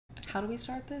How do we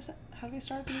start this? How do we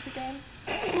start these again?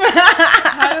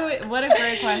 What a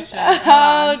great question.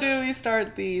 How do we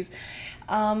start these?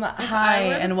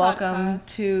 Hi, and welcome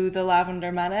to the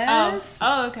Lavender Menace.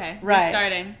 Oh, okay. Right. We're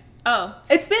starting. Oh.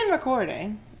 It's been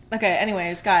recording. Okay,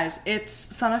 anyways, guys,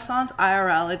 it's Renaissance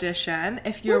IRL edition.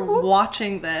 If you're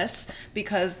watching this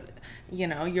because, you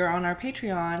know, you're on our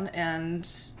Patreon and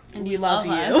we love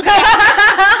you,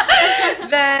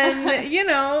 then, you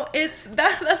know,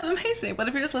 that's amazing. But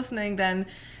if you're just listening, then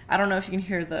I don't know if you can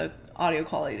hear the audio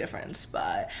quality difference,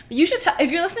 but you should if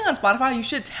you're listening on Spotify, you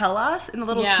should tell us in the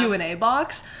little Q&A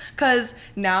box, because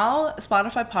now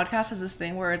Spotify podcast has this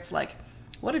thing where it's like,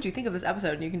 what did you think of this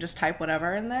episode? And you can just type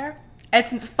whatever in there.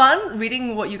 It's fun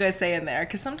reading what you guys say in there,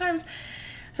 because sometimes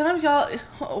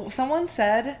y'all, someone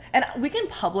said, and we can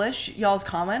publish y'all's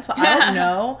comments, but I don't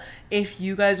know if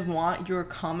you guys want your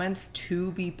comments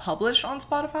to be published on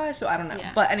Spotify, so I don't know.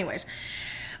 Yeah. But anyways,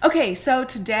 okay, so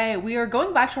today we are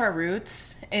going back to our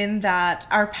roots in that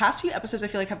our past few episodes I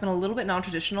feel like have been a little bit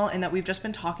non-traditional in that we've just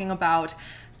been talking about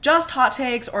just hot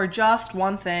takes or just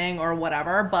one thing or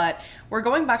whatever, but we're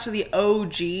going back to the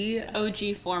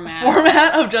OG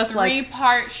format of just like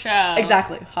 3-part show.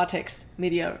 Exactly. Hot takes,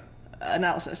 media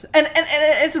analysis. And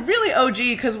it's really OG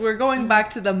because we're going back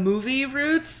to the movie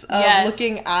roots of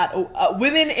looking at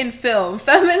women in film,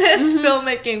 feminist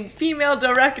filmmaking, female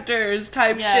directors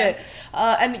type shit.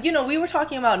 And, you know, we were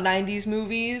talking about 90s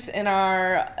movies in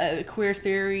our queer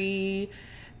theory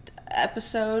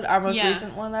episode, our most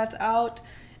recent one that's out.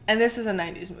 And this is a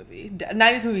 90s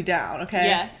movie down, okay?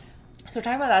 Yes. So we're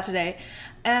talking about that today.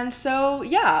 And so,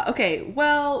 yeah, okay,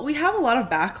 well, we have a lot of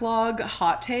backlog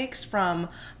hot takes from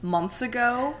months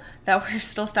ago that we're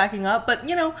still stacking up. But,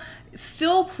 you know,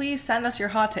 still please send us your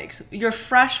hot takes, your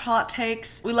fresh hot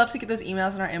takes. We love to get those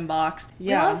emails in our inbox.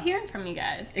 Yeah. We love hearing from you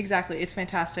guys. Exactly. It's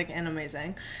fantastic and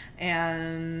amazing.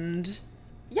 And,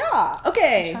 yeah,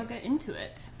 okay. We shall get into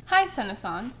it. Hi,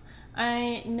 Renaissance.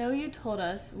 I know you told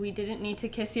us we didn't need to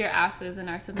kiss your asses in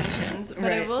our submissions,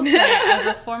 but I will say, as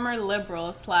a former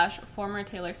liberal / former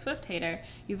Taylor Swift hater,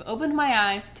 you've opened my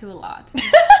eyes to a lot.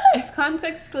 If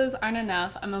context clues aren't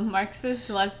enough, I'm a Marxist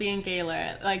lesbian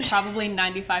gayer, like probably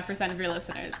 95% of your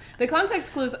listeners. The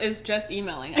context clues is just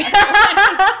emailing us.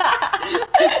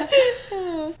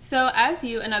 So, as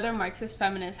you and other Marxist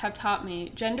feminists have taught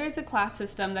me, gender is a class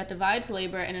system that divides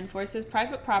labor and enforces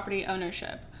private property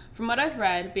ownership. From what I've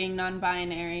read, being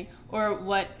non-binary, or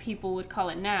what people would call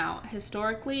it now,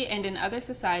 historically and in other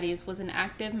societies was an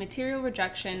active material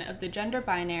rejection of the gender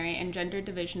binary and gender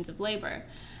divisions of labor.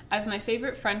 As my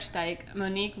favorite French dyke,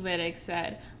 Monique Wittig,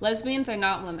 said, lesbians are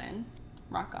not women.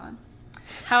 Rock on.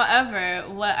 However,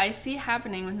 what I see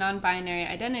happening with non-binary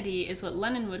identity is what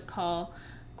Lenin would call,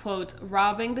 quote,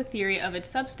 robbing the theory of its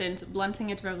substance, blunting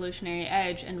its revolutionary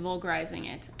edge, and vulgarizing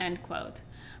it, end quote.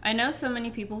 I know so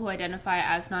many people who identify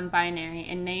as non-binary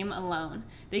in name alone.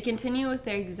 They continue with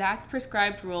their exact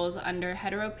prescribed roles under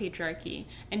heteropatriarchy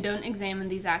and don't examine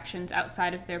these actions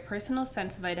outside of their personal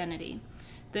sense of identity.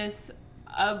 This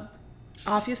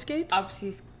obfuscates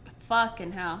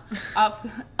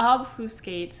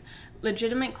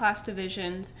legitimate class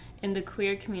divisions in the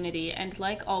queer community and,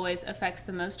 like always, affects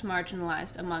the most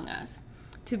marginalized among us.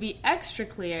 To be extra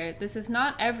clear, this is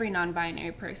not every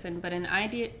non-binary person, but an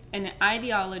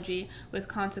ideology with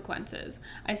consequences.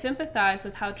 I sympathize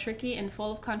with how tricky and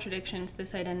full of contradictions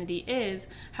this identity is,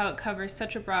 how it covers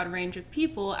such a broad range of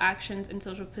people, actions, and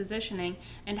social positioning,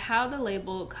 and how the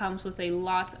label comes with a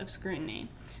lot of scrutiny.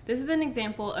 This is an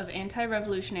example of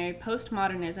anti-revolutionary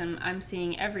postmodernism I'm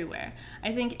seeing everywhere.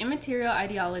 I think immaterial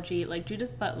ideology, like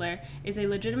Judith Butler, is a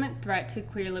legitimate threat to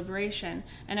queer liberation,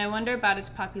 and I wonder about its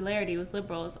popularity with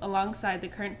liberals alongside the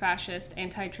current fascist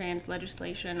anti-trans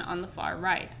legislation on the far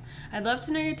right. I'd love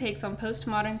to know your takes on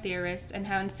postmodern theorists and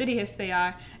how insidious they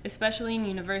are, especially in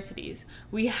universities.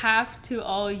 We have to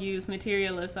all use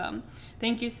materialism.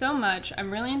 Thank you so much.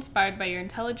 I'm really inspired by your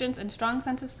intelligence and strong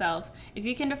sense of self. If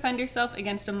you can defend yourself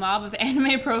against a mob of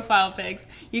anime profile pics,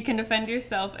 you can defend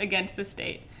yourself against the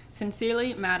state.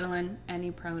 Sincerely, Madeline.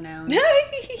 Any pronouns?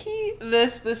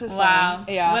 This is wow.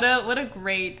 Funny. Yeah. What a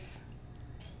great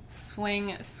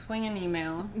swing an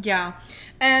email. Yeah.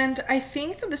 And I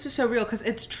think that this is so real because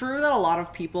it's true that a lot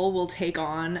of people will take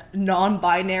on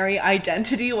non-binary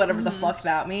identity, whatever the fuck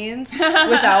that means,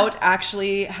 without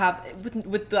actually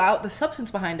without the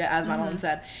substance behind it, as Madeline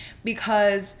said,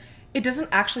 because it doesn't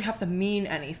actually have to mean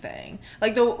anything.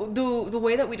 Like the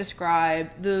way that we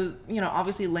describe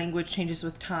obviously language changes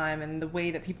with time and the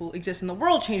way that people exist in the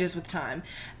world changes with time,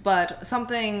 but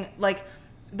something like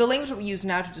the language that we use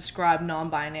now to describe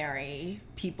non-binary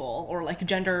people or like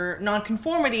gender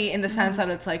non-conformity in the sense that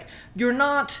it's like you're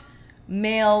not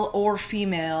male or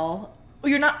female.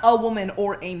 You're not a woman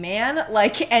or a man,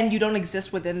 like, and you don't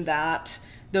exist within that,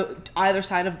 either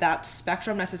side of that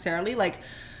spectrum necessarily. Like,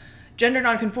 gender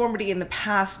nonconformity in the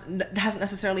past hasn't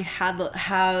necessarily had that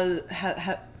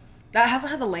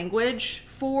hasn't had the language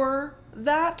for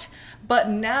that, but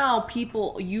now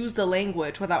people use the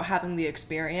language without having the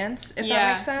experience, if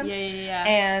that makes sense. Yeah.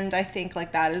 And I think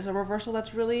like that is a reversal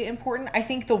that's really important. I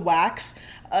think the wax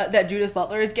that Judith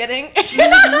Butler is getting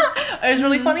is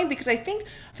really funny, because I think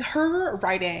her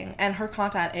writing and her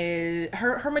content is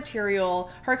her material,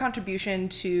 her contribution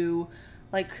to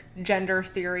like gender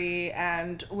theory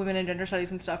and women and gender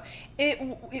studies and stuff,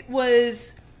 it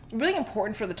was really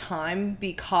important for the time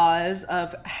because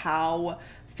of how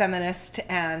feminist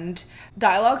and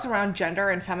dialogues around gender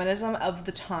and feminism of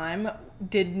the time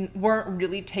weren't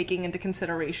really taking into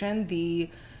consideration the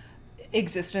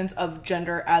existence of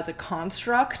gender as a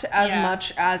construct as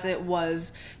much as it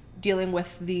was dealing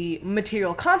with the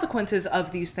material consequences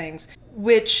of these things,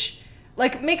 which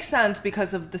like makes sense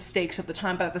because of the stakes of the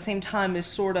time, but at the same time is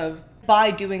sort of, by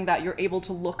doing that, you're able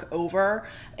to look over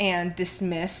and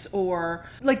dismiss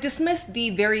the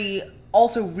very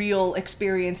also real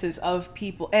experiences of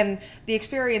people and the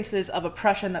experiences of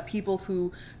oppression that people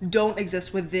who don't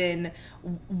exist within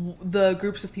the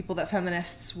groups of people that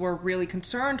feminists were really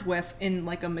concerned with in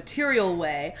like a material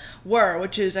way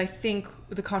which is, I think,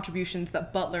 the contributions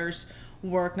that Butler's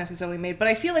work necessarily made. But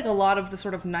I feel like a lot of the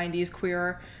sort of 90s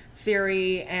queer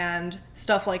theory and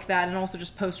stuff like that, and also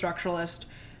just post-structuralist,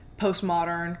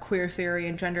 postmodern queer theory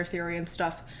and gender theory and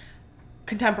stuff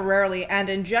contemporarily and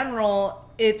in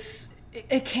general,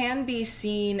 it can be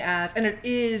seen as, and it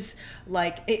is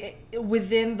like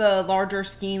within the larger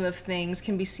scheme of things,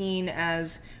 can be seen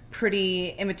as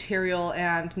pretty immaterial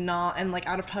and not, and like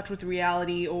out of touch with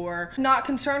reality, or not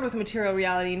concerned with material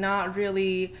reality, not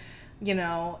really, you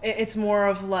know, it's more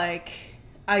of like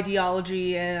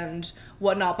ideology and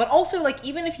whatnot. But also, like,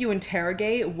 even if you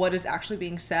interrogate what is actually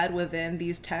being said within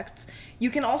these texts, you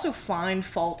can also find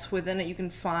faults within it. You can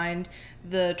find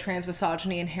the trans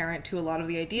misogyny inherent to a lot of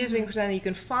the ideas being presented. You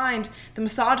can find the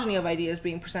misogyny of ideas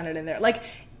being presented in there. Like,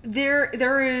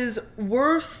 there is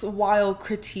worthwhile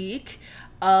critique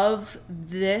of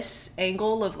this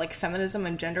angle of like feminism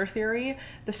and gender theory,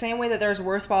 the same way that there's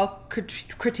worthwhile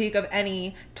critique of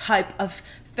any type of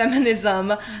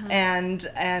feminism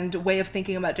and way of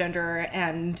thinking about gender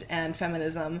and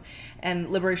feminism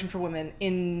and liberation for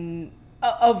women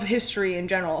of history in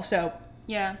general. So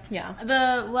yeah.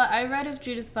 What I read of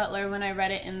Judith Butler when I read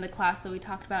it in the class that we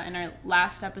talked about in our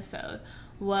last episode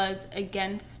was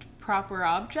Against Proper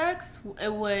Objects,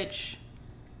 which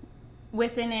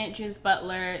within it, Judith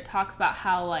Butler talks about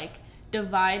how, like,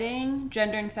 dividing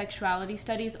gender and sexuality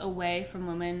studies away from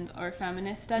women or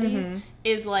feminist studies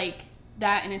is, like,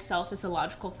 that in itself is a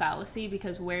logical fallacy,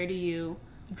 because where are you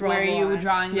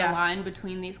drawing the line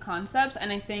between these concepts?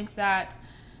 And I think that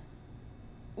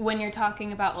when you're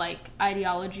talking about, like,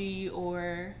 ideology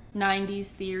or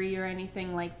 90s theory or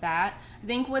anything like that, I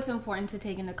think what's important to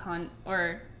take into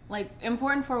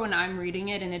important for when I'm reading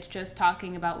it and it's just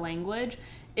talking about language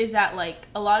is that, like,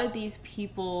 a lot of these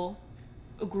people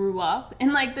grew up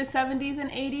in, like, the 70s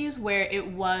and 80s where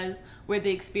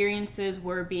the experiences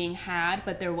were being had,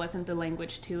 but there wasn't the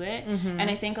language to it.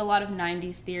 And I think a lot of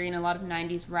 90s theory and a lot of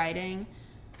 90s writing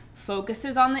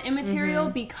focuses on the immaterial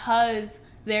because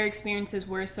their experiences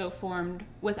were so formed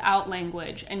without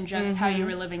language and just how you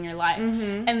were living your life.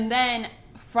 And then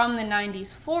from the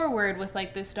 90s forward with,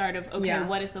 like, the start of,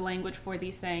 what is the language for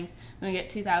these things? Then we get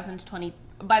 2000 to 20...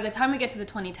 By the time we get to the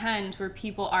 2010s, where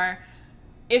people are,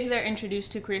 if they're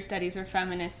introduced to queer studies or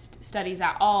feminist studies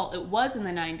at all, it was in the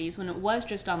 90s when it was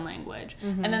just on language.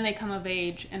 And then they come of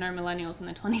age and are millennials in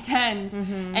the 2010s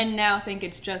and now think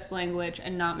it's just language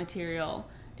and not material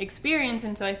experience.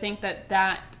 And so I think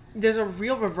that there's a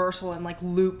real reversal and, like,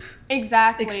 loop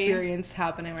experience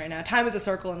happening right now. Time is a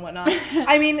circle and whatnot.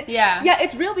 I mean,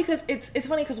 it's real, because it's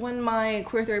funny, because when my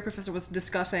queer theory professor was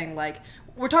discussing, like,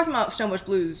 we're talking about Stonebush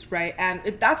Blues, right? And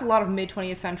that's a lot of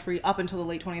mid-20th century up until the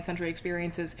late 20th century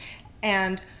experiences.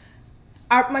 And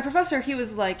my professor, he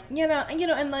was like,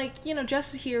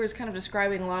 Jess here is kind of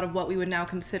describing a lot of what we would now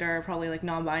consider probably, like,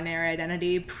 non-binary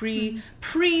identity pre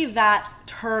that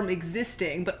term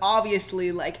existing, but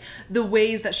obviously, like, the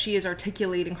ways that she is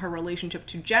articulating her relationship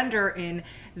to gender in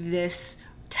this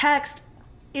text,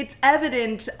 it's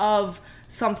evident of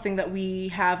something that we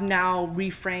have now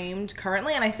reframed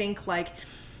currently. And I think, like,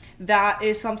 that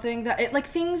is something that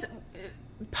things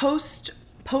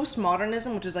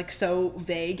postmodernism, which is, like, so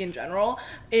vague in general,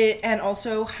 and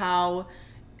also how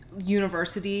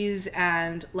universities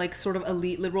and like sort of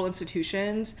elite liberal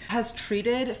institutions has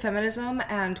treated feminism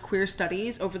and queer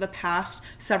studies over the past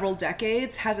several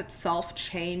decades has itself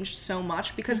changed so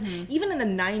much, because even in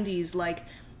the 90s, like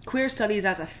queer studies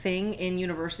as a thing in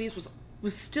universities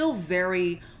was still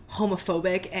very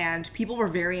homophobic and people were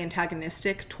very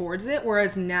antagonistic towards it,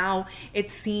 whereas now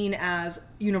it's seen as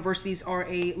universities are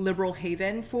a liberal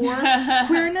haven for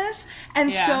queerness.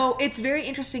 And so it's very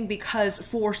interesting because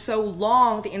for so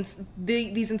long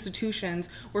these institutions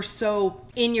were so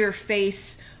in your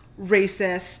face,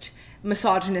 racist,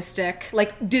 misogynistic,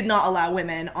 like did not allow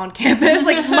women on campus,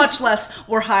 like much less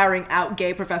were hiring out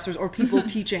gay professors or people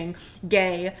teaching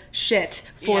gay shit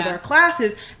for their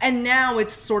classes. And now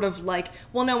it's sort of like,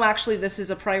 well, no, actually this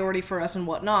is a priority for us and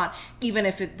whatnot, even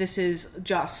if this is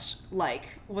just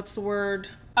like, what's the word?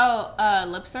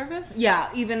 Lip service? Yeah,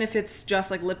 even if it's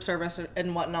just like lip service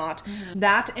and whatnot.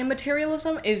 That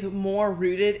immaterialism is more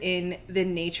rooted in the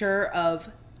nature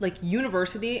of like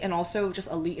university and also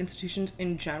just elite institutions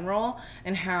in general,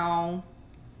 and how,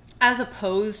 as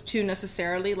opposed to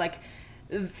necessarily like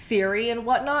theory and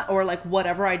whatnot, or like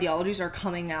whatever ideologies are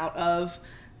coming out of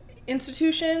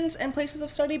institutions and places of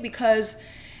study, because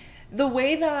the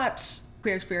way that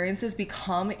queer experiences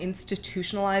become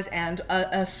institutionalized and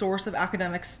a source of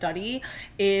academic study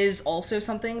is also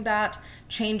something that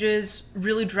changes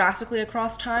really drastically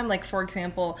across time. Like, for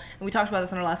example, and we talked about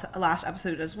this in our last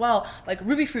episode as well, like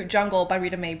Ruby Fruit Jungle by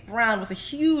Rita Mae Brown was a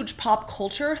huge pop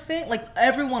culture thing. Like,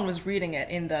 everyone was reading it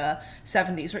in the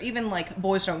 70s, or even like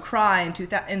Boys Don't Cry in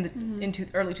 2000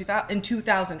 or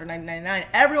 1999.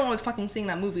 Everyone was fucking seeing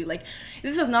that movie. Like,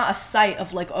 this was not a site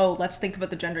of like, oh, let's think about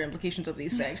the gender implications of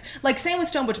these things. Like, same with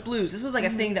Stone Butch Blues. This was like a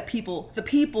thing that the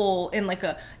people in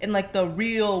the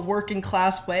real working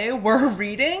class way were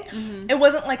reading. It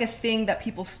wasn't like a thing that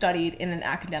people studied in an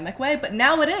academic way, but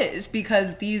now it is,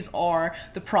 because these are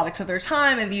the products of their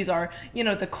time, and these are, you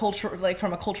know, the culture, like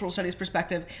from a cultural studies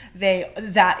perspective,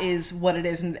 that is what it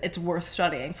is, and it's worth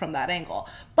studying from that angle.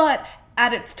 But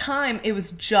at its time, it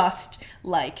was just,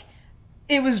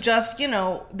 you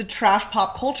know, the trash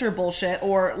pop culture bullshit,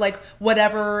 or like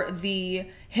whatever the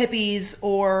hippies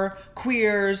or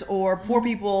queers or poor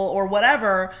people or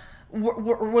whatever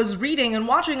was reading and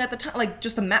watching at the time, like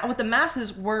just what the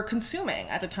masses were consuming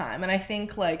at the time. And I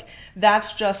think like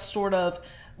that's just sort of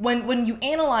when you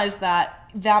analyze that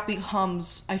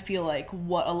becomes, I feel like,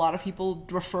 what a lot of people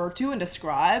refer to and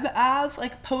describe as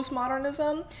like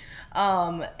postmodernism.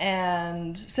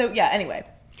 And so yeah, anyway,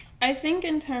 I think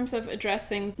in terms of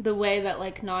addressing the way that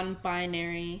like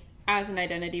non-binary as an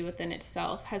identity within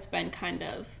itself has been kind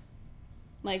of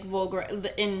like vulgar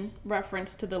in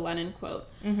reference to the Lenin quote.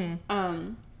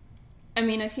 I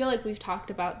mean, I feel like we've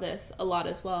talked about this a lot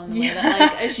as well in the way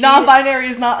that like non-binary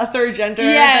is not a third gender,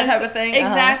 that type of thing.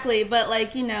 Exactly. But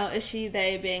like, you know, is she,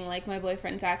 they being like, my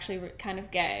boyfriend's actually kind of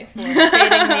gay for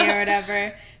dating me or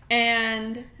whatever.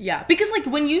 And yeah, because like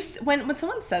when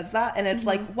someone says that and it's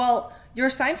like, well, you're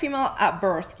assigned female at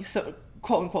birth, so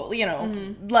quote unquote, you know,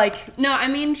 like... No, I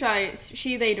mean,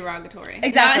 she, they derogatory.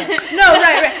 Exactly. No,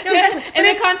 right. No, exactly.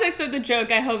 In the context of the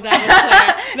joke, I hope that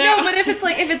was clear. No, but if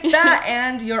it's that,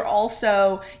 and you're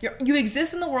also, you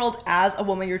exist in the world as a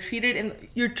woman, you're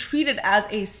treated as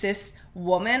a cis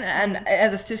woman and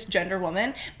as a cisgender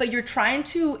woman, but you're trying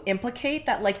to implicate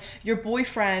that like your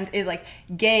boyfriend is like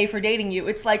gay for dating you.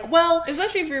 It's like, well,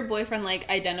 especially if your boyfriend like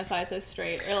identifies as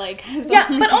straight or like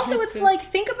but also it's like,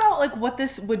 think about like what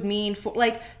this would mean for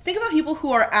like, think about people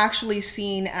who are actually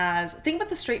seen as, think about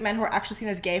the straight men who are actually seen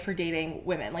as gay for dating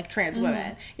women, like trans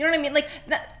women. You know what I mean? Like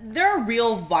that, there are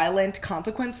real violent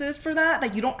consequences for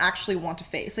that you don't actually want to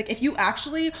face. Like if you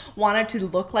actually wanted to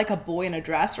look like a boy in a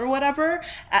dress or whatever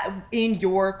in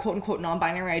your quote-unquote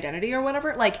non-binary identity or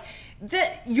whatever, like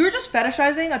you're just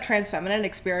fetishizing a trans feminine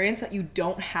experience that you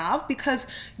don't have because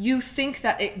you think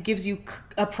that it gives you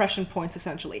oppression points,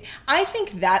 essentially. I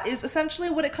think that is essentially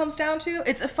what it comes down to.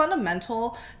 It's a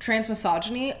fundamental trans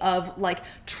misogyny of like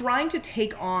trying to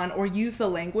take on or use the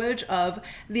language of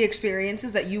the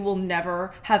experiences that you will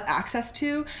never have access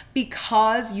to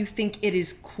because you think it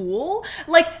is cool.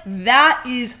 Like that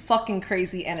is fucking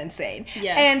crazy and insane.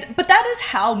 Yes. But that is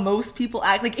how most people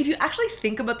act. Like if you actually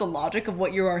think about the logic of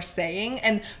what you are saying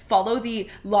and follow the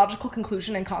logical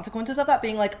conclusion and consequences of that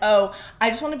being like, oh, I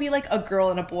just want to be like a girl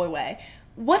in a boy way.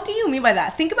 What do you mean by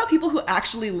that? Think about people who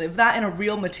actually live that in a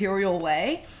real material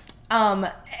way.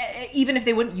 Even if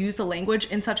they wouldn't use the language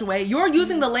in such a way, you're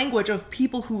using the language of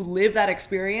people who live that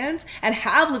experience and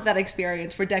have lived that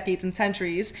experience for decades and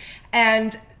centuries,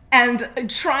 and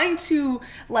trying to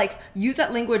like use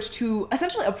that language to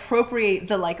essentially appropriate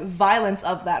the like violence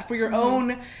of that for your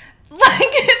own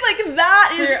Like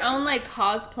that is... For your own, like,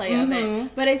 cosplay of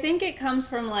it. But I think it comes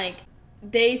from, like,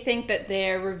 they think that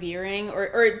they're revering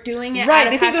or doing it right, out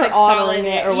of they think they're honoring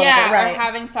it or whatever, right. Or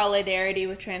having solidarity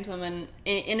with trans women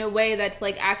in a way that's,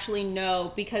 like, actually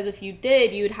no, because if you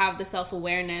did, you would have the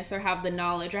self-awareness or have the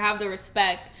knowledge or have the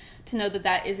respect to know that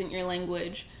that isn't your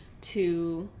language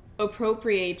to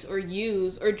appropriate or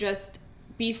use or just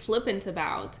be flippant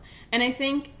about. And I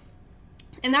think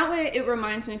in that way it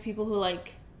reminds me of people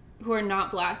who are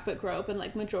not black but grow up in,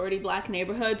 like, majority black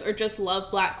neighborhoods or just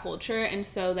love black culture and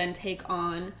so then take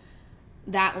on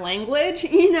that language,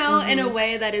 you know, in a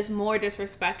way that is more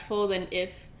disrespectful than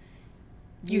if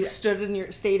you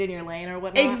stayed in your lane or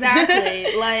whatnot. Exactly.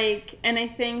 Like, and I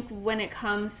think when it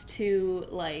comes to,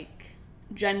 like,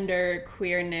 gender,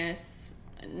 queerness,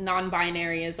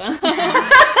 non-binaryism,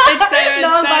 etc.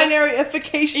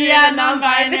 Non-binary-ification. Yeah,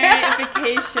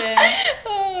 non-binary-ification.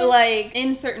 Like,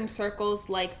 in certain circles,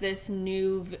 like, this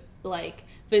new, like,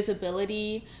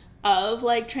 visibility of,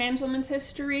 like, trans women's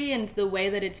history and the way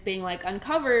that it's being, like,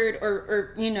 uncovered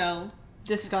or you know...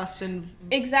 discussed and...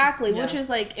 Exactly, yeah. Which is,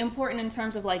 like, important in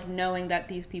terms of, like, knowing that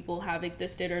these people have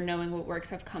existed or knowing what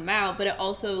works have come out, but it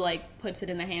also, like, puts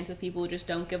it in the hands of people who just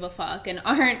don't give a fuck and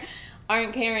aren't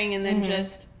caring and then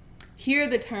just hear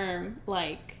the term,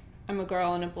 like, I'm a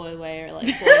girl in a boy way or, like,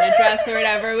 boy in a dress or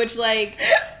whatever, which, like,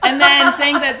 and then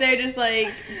think that they're just,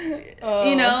 like,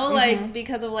 you know, like,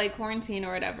 because of, like, quarantine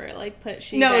or whatever, like, put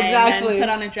she and then put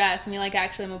on a dress and you're like,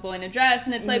 actually, I'm a boy in a dress,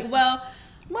 and it's like, well,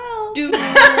 does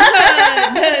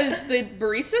the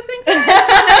barista think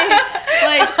that?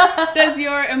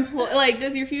 Like,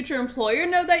 does your future employer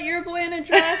know that you're a boy in a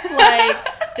dress? Like,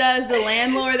 does the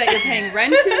landlord that you're paying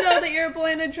rent to know that you're a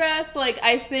boy in a dress? Like,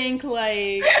 I think,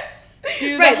 like,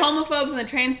 do the homophobes and the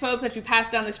transphobes that you pass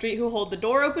down the street who hold the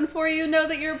door open for you know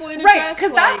that you're a boy in a dress? Right,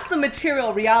 because that's the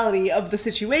material reality of the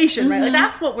situation, right? Like,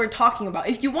 that's what we're talking about.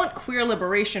 If you want queer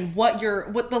liberation, what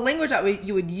the language that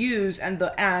you would use and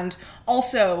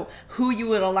also who you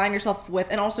would align yourself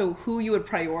with and also who you would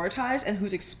prioritize and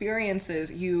whose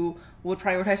experiences you would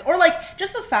prioritize, or, like,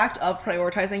 just the fact of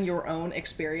prioritizing your own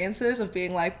experiences of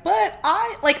being like, but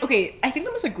I, like, okay, I think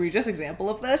the most egregious example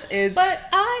of this is...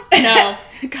 No,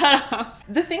 cut off.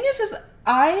 The thing is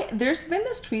there's been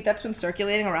this tweet that's been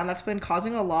circulating around that's been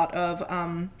causing a lot of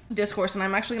discourse, and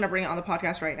I'm actually going to bring it on the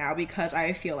podcast right now because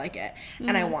I feel like it,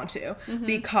 and I want to,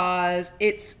 because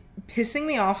it's pissing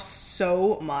me off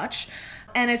so much,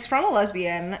 and it's from a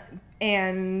lesbian,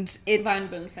 and it's... Van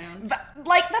Boom sound.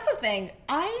 Like, that's the thing.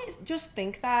 I just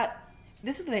think that...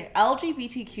 This is the thing.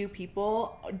 LGBTQ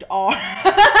people are... Who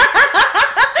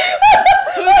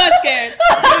got scared?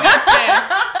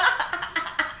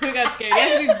 Who got scared? You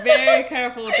have to be very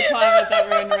careful with the climate that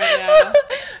we're in right now.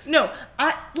 No,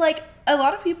 a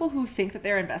lot of people who think that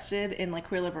they're invested in, like,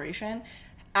 queer liberation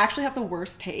actually have the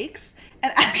worst takes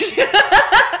and actually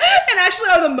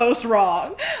are the most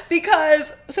wrong,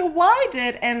 because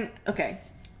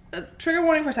trigger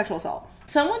warning for sexual assault.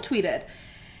 Someone tweeted,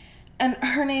 and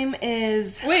her name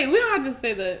is... Wait, we don't have to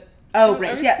say the... Oh,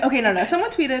 race. Yeah. Okay, no.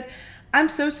 Someone tweeted, I'm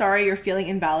so sorry you're feeling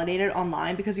invalidated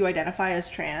online because you identify as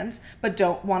trans, but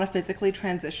don't want to physically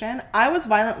transition. I was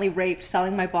violently raped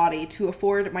selling my body to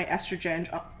afford my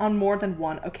estrogen on more than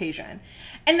one occasion.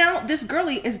 And now this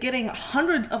girly is getting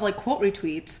hundreds of, like, quote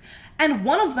retweets, and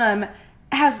one of them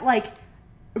has, like,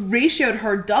 ratioed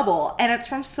her double, and it's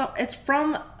from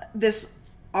this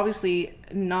obviously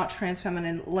not trans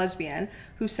feminine lesbian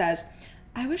who says,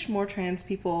 I wish more trans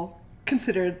people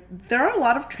considered there are a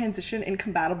lot of transition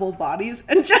incompatible bodies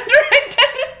and gender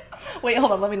identities. Wait,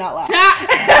 hold on, let me not laugh.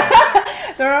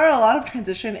 There are a lot of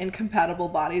transition incompatible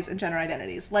bodies and gender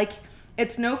identities. Like,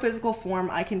 it's no physical form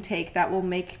I can take that will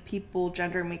make people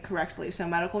gender me correctly, so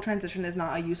medical transition is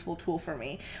not a useful tool for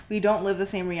me. We don't live the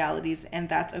same realities, and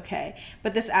that's okay.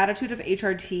 But this attitude of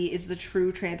HRT is the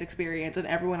true trans experience, and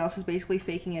everyone else is basically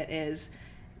faking it is...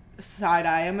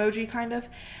 side-eye emoji, kind of.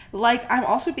 Like, I'm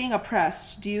also being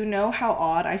oppressed. Do you know how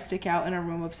odd I stick out in a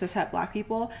room of cishet black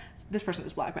people? This person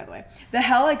is black, by the way. The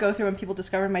hell I go through when people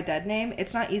discover my dead name,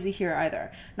 it's not easy here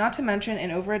either. Not to mention,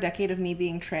 in over a decade of me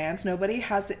being trans, nobody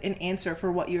has an answer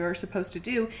for what you're supposed to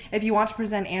do if you want to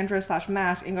present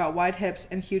andro/mask and got wide hips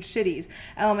and huge titties.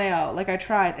 LMAO, like, I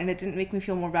tried, and it didn't make me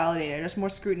feel more validated, just more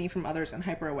scrutiny from others and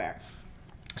hyper-aware.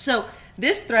 So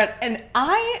this thread, and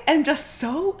I am just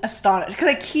so astonished because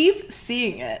I keep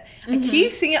seeing it. I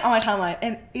keep seeing it on my timeline,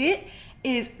 and it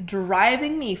is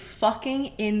driving me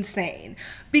fucking insane,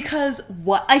 because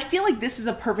I feel like this is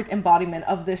a perfect embodiment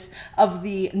of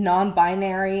the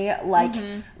non-binary, like,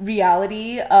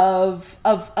 reality of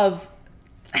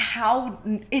how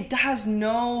it has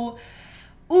no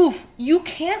you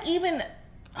can't even,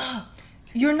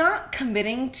 you're not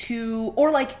committing to,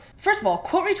 or like, first of all,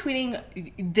 quote retweeting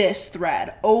this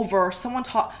thread over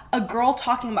a girl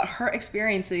talking about her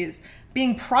experiences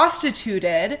being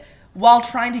prostituted while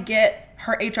trying to get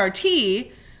her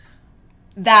HRT,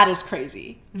 that is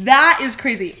crazy. That is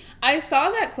crazy. I saw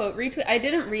that quote retweet. I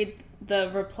didn't read the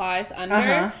replies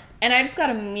under, and I just got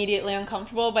immediately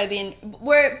uncomfortable by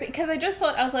because I just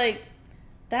felt, I was like,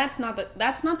 that's not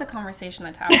the conversation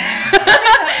that's happening.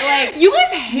 Like, you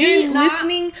guys hate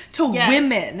listening to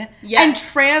women and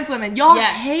trans women. Y'all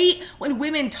hate when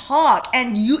women talk,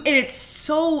 and it's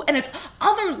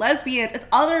other lesbians, it's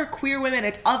other queer women,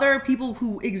 it's other people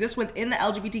who exist within the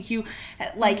LGBTQ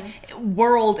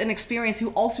world and experience, who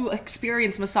also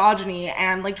experience misogyny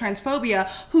and like transphobia,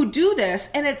 who do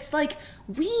this, and it's like,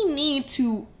 we need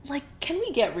to, like, can we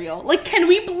get real? Like, can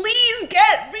we please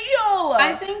get real?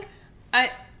 I think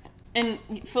and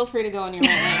feel free to go on your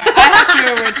rant later. I have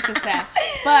fewer words to say.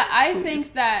 But I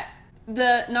think that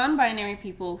the non-binary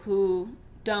people who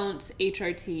don't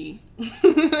HRT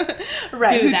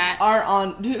right, do that.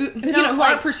 Who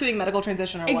are pursuing medical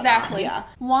transition or whatnot. Exactly. Yeah.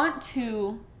 Want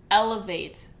to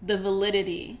elevate the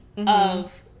validity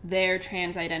of their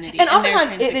trans identity. And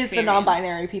oftentimes it is the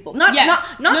non-binary people. Not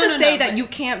to say that you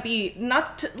can't be,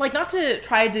 not to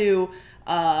try to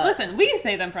listen, we use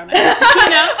they them pronouns.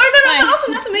 But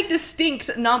also not to make distinct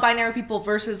non-binary people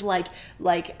versus like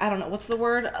I don't know, what's the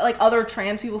word? Like other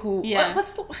trans people who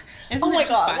what's the Isn't oh my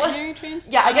god. Binary trans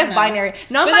people? Yeah, I guess binary.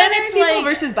 Non-binary people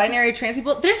versus binary trans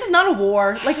people. This is not a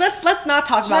war. Like let's not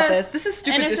talk about this. This is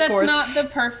stupid discourse. That's not the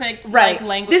perfect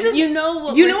language. This is saying.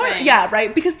 Yeah,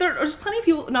 right. Because there's plenty of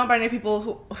people, non-binary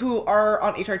people who are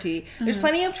on HRT. There's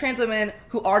plenty of trans women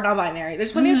who are non-binary.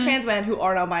 There's plenty of trans men who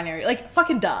are non-binary. Like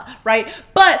fucking duh, right?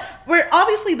 But we're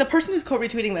obviously, the person who's quote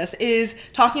retweeting this is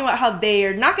talking about how they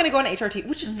are not going to go on HRT,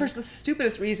 which is for the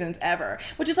stupidest reasons ever.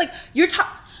 Which is like,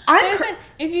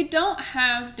 if you don't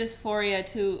have dysphoria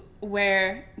to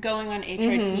where going on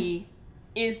HRT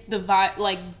is the vibe,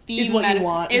 like what you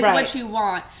want, what you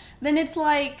want, then it's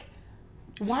like,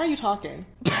 why are you talking?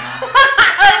 a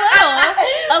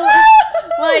little,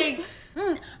 like.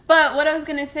 But what I was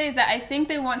going to say is that I think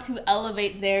they want to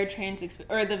elevate their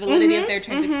or the validity of their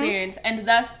trans experience, and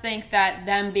thus think that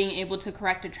them being able to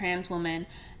correct a trans woman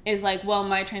is like, well,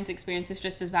 my trans experience is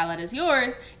just as valid as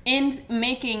yours, in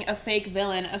making a fake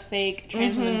villain, a fake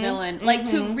trans woman villain. Like,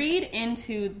 to read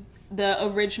into the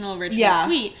original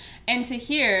tweet and to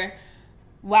hear,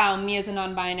 wow, me as a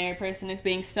non-binary person is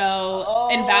being so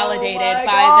invalidated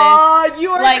by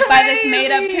this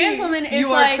made-up trans woman is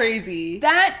like, crazy.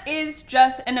 That is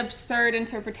just an absurd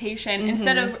interpretation.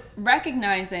 Instead of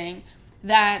recognizing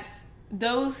that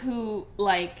those who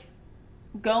like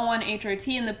go on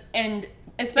HRT and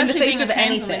especially being a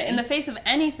trans woman in the face of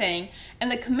anything and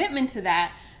the commitment to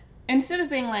that, instead of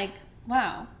being like,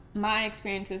 wow, my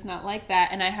experience is not like that,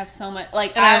 and I have so much,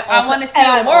 like, I want to see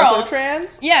a world. Also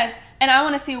trans? Yes, and I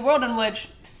want to see a world in which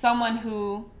someone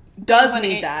who does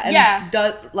need that, and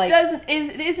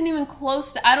isn't even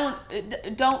close to. I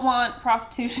don't want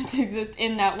prostitution to exist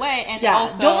in that way, and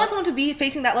also don't want someone to be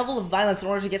facing that level of violence in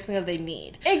order to get something that they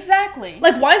need. Exactly.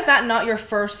 Like, why is that not your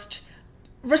first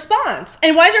response?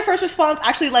 And why is your first response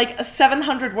actually like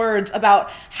 700 words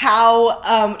about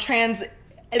how trans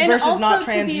versus not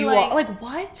trans you are? Like,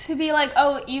 what? To be like,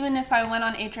 oh, even if I went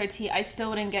on HRT, I still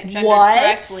wouldn't get gendered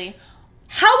correctly.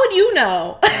 How would you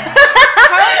know?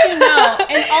 How would you know?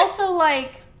 And also,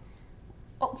 like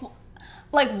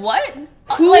what?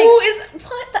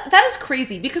 That is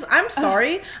crazy, because I'm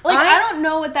sorry. I don't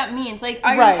know what that means. Like,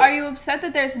 are you upset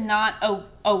that there's not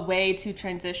a way to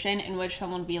transition in which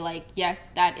someone would be like, yes,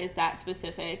 that is that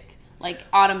specific, like,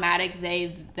 automatic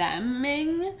they,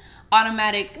 theming?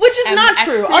 Automatic, which is not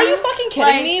true. Are you fucking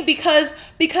kidding me? Because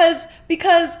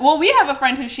well, we have a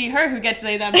friend who's she her who gets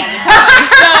they them all the time.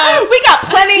 So we got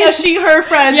plenty of she her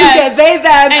friends who get they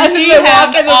them as soon as they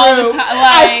walk in the room.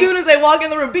 As soon as they walk in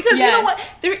the room, because you know what?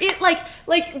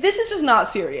 Like this is just not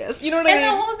serious. You know what I mean?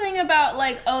 And the whole thing about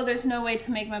like, oh, there's no way to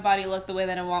make my body look the way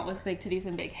that I want with big titties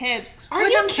and big hips. Are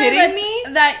you kidding me?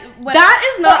 That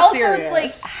is not also serious. It's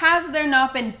like, have there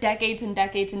not been decades and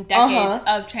decades and decades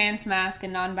of trans masc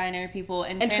and non-binary people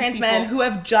and trans men who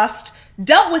have just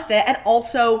dealt with it and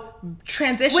also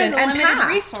transitioned with and limited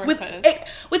passed resources.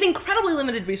 with incredibly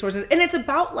limited resources. And it's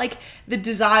about like the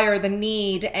desire, the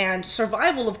need, and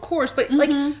survival, of course, but like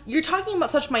you're talking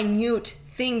about such minute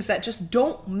things that just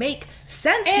don't make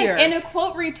sense here. In a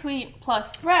quote retweet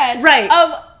plus thread of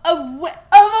a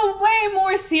way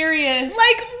more serious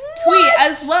like tweet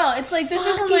as well. It's like, this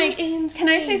isn't like, insane. Can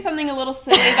I say something a little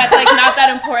silly that's like not that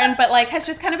important, but like has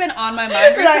just kind of been on my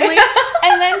mind recently? Right.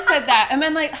 And then said that. And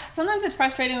then like, sometimes it's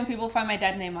frustrating when people find my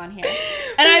dead name on here.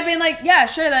 And I'd been like, yeah,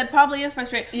 sure, that probably is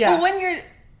frustrating. Yeah. But when you're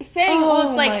saying, well,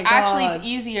 it's like, actually it's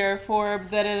easier for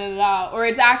da-da-da-da, or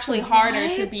it's actually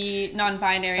harder to be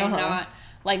non-binary and not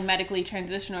like medically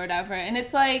transition or whatever. And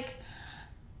it's like,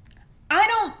 I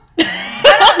don't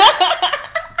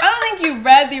think you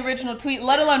read the original tweet,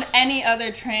 let alone any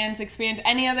other trans experience,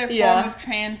 any other form of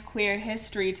trans queer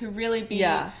history to really be,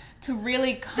 to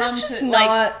really come that's just to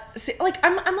like,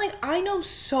 I'm like, I know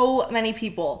so many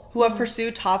people who have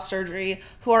pursued top surgery,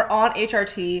 who are on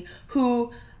HRT,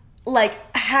 who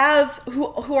like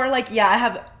who are like, yeah, I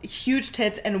have huge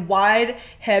tits and wide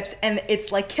hips and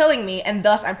it's like killing me and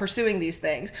thus I'm pursuing these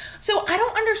things. So I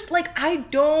don't understand, like,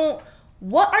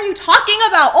 what are you talking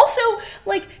about? Also,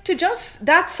 like,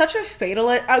 that's such a fatal,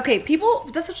 okay, people,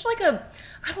 that's such like a,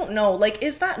 I don't know, like,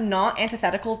 is that not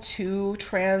antithetical to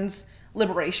trans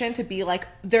liberation to be like,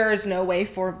 there is no way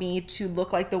for me to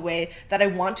look like the way that I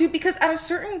want to? Because at a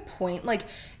certain point, like,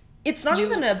 it's not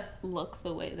even look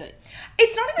the way that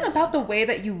it's not even about the way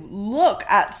that you look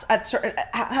at certain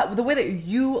the way that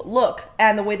you look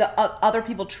and the way that other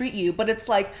people treat you, but it's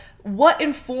like what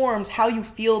informs how you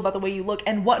feel about the way you look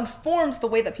and what informs the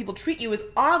way that people treat you is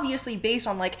obviously based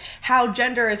on like how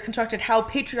gender is constructed, how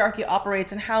patriarchy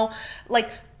operates, and how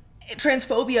like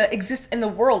transphobia exists in the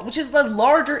world, which is the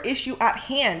larger issue at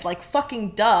hand, like fucking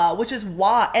duh, which is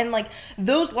why, and like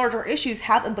those larger issues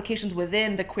have implications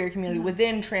within the queer community,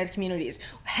 within trans communities,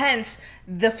 hence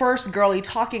the first girly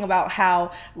talking about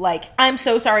how like, I'm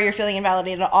so sorry you're feeling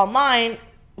invalidated online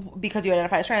because you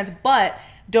identify as trans but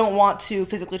don't want to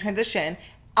physically transition.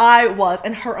 I was,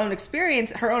 and her own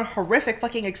experience, her own horrific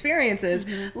fucking experiences,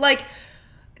 like,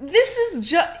 this is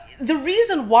just the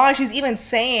reason why she's even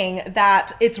saying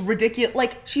that it's ridiculous.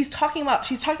 Like, she's talking about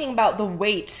the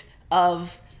weight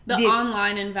of the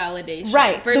online invalidation,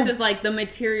 right, versus like the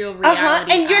material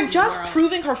reality. And you're just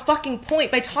proving her fucking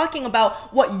point by talking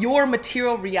about what your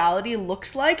material reality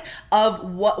looks like of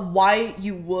why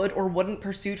you would or wouldn't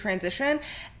pursue transition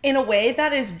in a way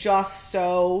that is just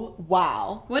so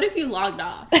wow. What if you logged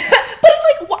off? But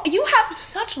it's like, you have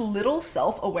such little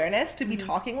self-awareness to be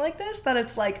talking like this that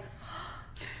it's like,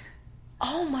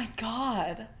 oh my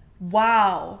god,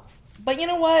 wow. But you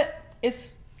know what?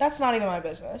 That's not even my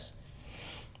business.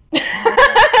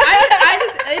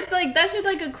 It's like, that's just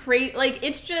like a crate, like,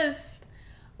 it's just,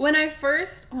 when I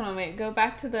first, go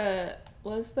back to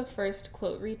what was the first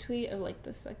quote retweet of like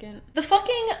the second? The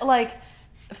fucking like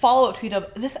follow-up tweet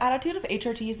of, this attitude of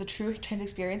HRT is the true trans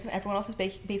experience and everyone else is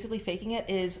basically faking it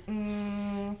is,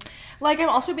 like, I'm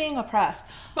also being oppressed.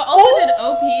 But also did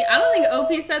OP, I don't think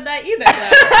OP said that either, though.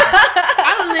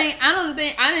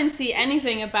 I didn't see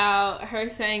anything about her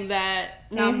saying that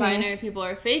non-binary people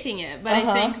are faking it, but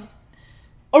I think...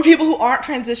 Or people who aren't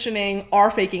transitioning are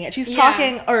faking it. She's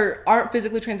talking, or aren't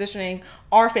physically transitioning,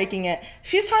 are faking it.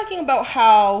 She's talking about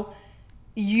how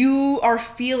you are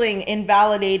feeling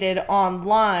invalidated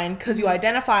online because you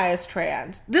identify as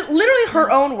trans. Literally her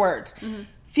own words.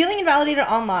 Feeling invalidated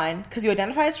online because you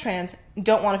identify as trans,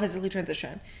 don't want to physically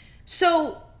transition.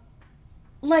 So,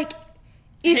 like,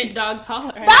 hit dogs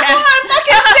holler. That's what I'm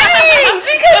fucking saying!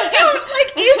 Because, dude,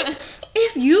 like,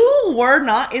 if you were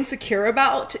not insecure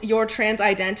about your trans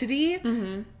identity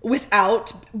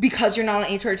because you're not on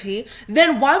HRT,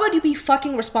 then why would you be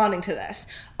fucking responding to this?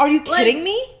 Are you kidding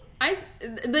me?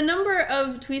 The number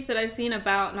of tweets that I've seen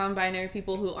about non-binary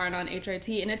people who aren't on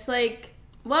HRT, and it's like,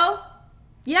 well,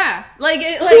 yeah, like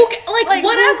whatever.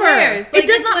 Who cares? Like, it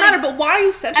does not matter. But why are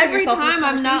you censoring yourself in this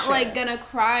conversation? Every time, I'm not like gonna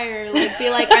cry or like be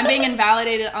like, I'm being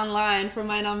invalidated online for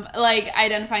my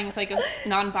identifying as like a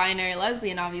non-binary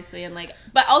lesbian, obviously, and like,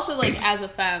 but also like as a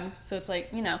femme. So it's like,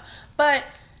 you know, but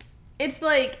it's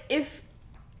like, if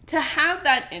to have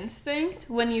that instinct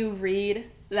when you read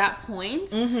that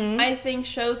point, I think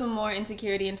shows a more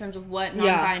insecurity in terms of what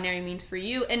non-binary means for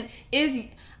you, and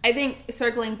I think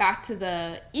circling back to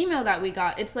the email that we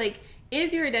got, it's like,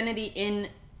 is your identity in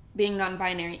being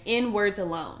non-binary in words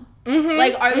alone?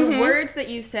 Like, are the words that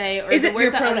you say, or is the it words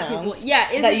your that pronouns other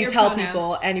people, that you tell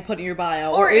people and you put in your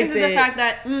bio, or is it the fact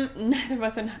that neither of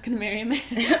us are not going to marry a man?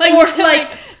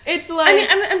 It's like, I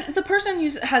mean, the person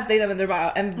has they them in their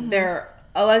bio and they're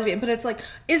a lesbian, but it's like,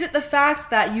 is it the fact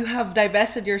that you have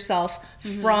divested yourself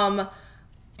from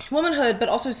womanhood, but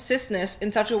also cisness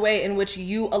in such a way in which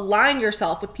you align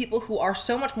yourself with people who are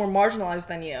so much more marginalized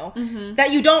than you,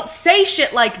 that you don't say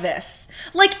shit like this?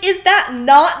 Like, is that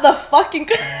not the fucking...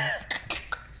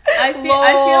 I feel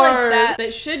like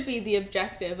that should be the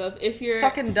objective of if you're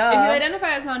fucking duh. If you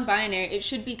identify as non-binary, it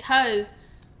should be because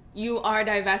you are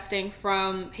divesting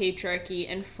from patriarchy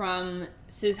and from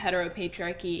cis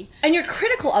heteropatriarchy. And you're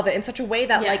critical of it in such a way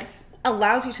that like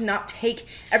allows you to not take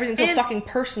everything so fucking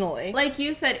personally. Like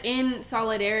you said, in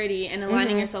solidarity and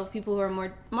aligning yourself with people who are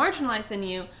more marginalized than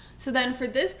you. So then for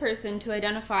this person to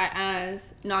identify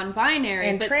as non-binary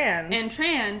and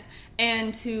trans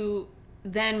and to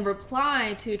then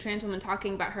reply to a trans woman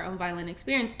talking about her own violent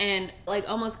experience and like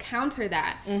almost counter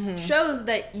that shows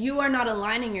that you are not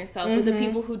aligning yourself with the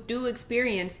people who do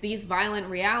experience these violent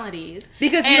realities.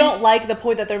 Because you don't like the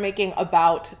point that they're making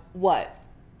about what?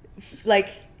 Like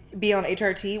be on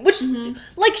HRT, which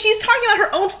like she's talking about her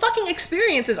own fucking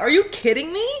experiences. Are you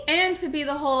kidding me? And to be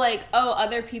the whole like, oh,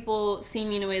 other people see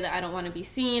me in a way that I don't want to be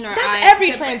seen, or that's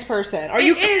every trans person. Are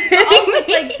you kidding me? Also, it's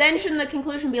like then shouldn't the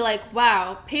conclusion be like,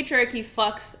 wow, patriarchy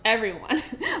fucks everyone,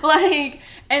 like,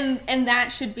 and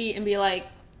that should be and be like,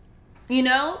 you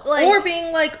know, like, or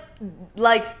being like.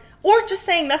 Or just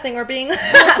saying nothing, or being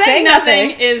saying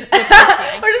nothing is the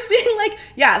first thing. Or just being like,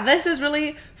 yeah, this is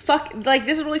really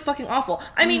fucking awful.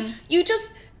 I mean,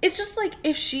 it's just like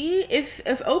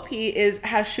if OP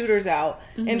has shooters out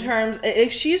in terms,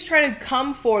 if she's trying to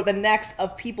come for the necks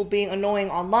of people being annoying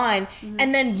online,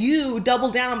 and then you double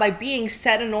down by being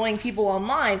said annoying people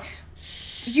online,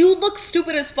 you look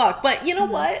stupid as fuck. But you know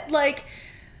what, like.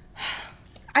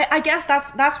 I guess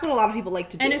that's what a lot of people like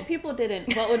to do. And if people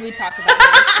didn't, what would we talk about?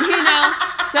 You know?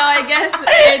 So I guess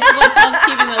it's what helps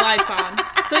keeping the lights on.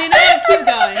 So you know what? Keep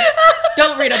going.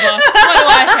 Don't read a book. What do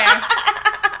I care?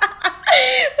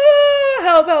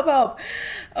 Help.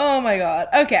 Oh my god.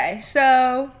 Okay,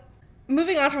 so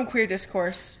moving on from queer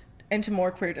discourse into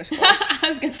more queer discourse. I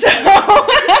was going to say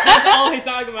that's all we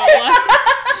talk about.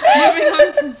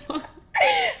 Moving on.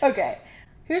 Okay,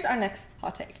 here's our next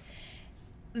hot take.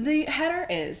 The header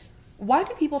is, why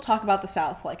do people talk about the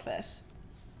South like this?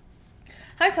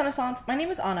 Hi, Renaissance. My name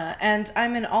is Anna, and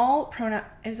I'm an all pronoun...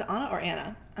 Is it Anna or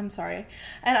Anna? I'm sorry.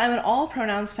 And I'm an all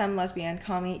pronouns femme lesbian,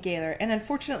 commie, gayer, and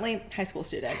unfortunately, high school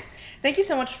student. Thank you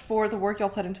so much for the work y'all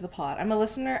put into the pod. I've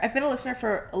been a listener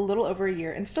for a little over a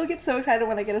year and still get so excited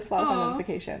when I get a Spotify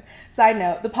notification. Side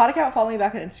note, the pod account followed me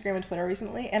back on Instagram and Twitter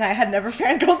recently, and I had never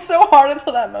fangirled so hard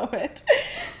until that moment.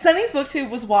 Sunny's booktube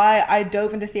was why I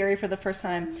dove into theory for the first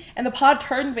time, and the pod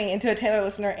turned me into a Taylor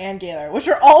listener and gayer, which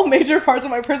are all major parts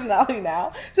of my personality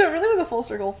now. So it really was a full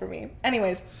circle for me.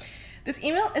 Anyways, this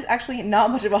email is actually not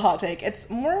much of a hot take. It's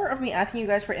more of me asking you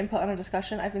guys for input on a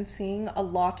discussion I've been seeing a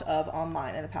lot of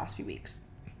online in the past few weeks.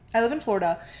 I live in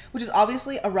Florida, which is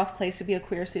obviously a rough place to be a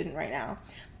queer student right now.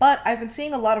 But I've been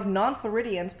seeing a lot of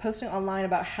non-Floridians posting online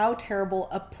about how terrible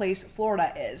a place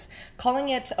Florida is, calling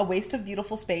it a waste of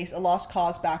beautiful space, a lost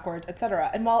cause, backwards,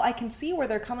 etc. And while I can see where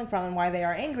they're coming from and why they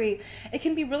are angry, it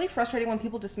can be really frustrating when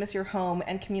people dismiss your home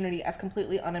and community as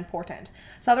completely unimportant.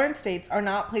 Southern states are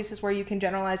not places where you can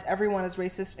generalize everyone as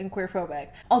racist and queerphobic.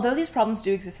 Although these problems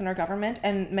do exist in our government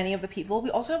and many of the people,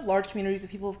 we also have large communities of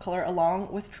people of color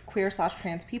along with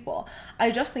queer/trans people.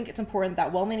 I just think it's important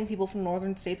that well-meaning people from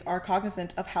northern states are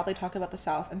cognizant of how they talk about the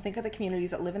South and think of the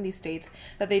communities that live in these states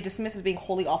that they dismiss as being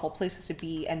wholly awful places to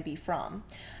be and be from.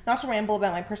 Not to ramble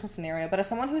about my personal scenario, but as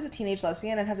someone who is a teenage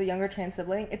lesbian and has a younger trans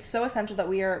sibling, it's so essential that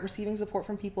we are receiving support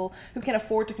from people who can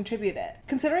afford to contribute it.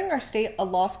 Considering our state a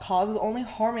lost cause is only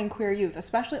harming queer youth,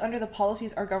 especially under the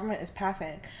policies our government is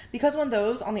passing. Because when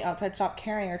those on the outside stop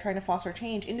caring or trying to foster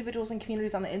change, individuals and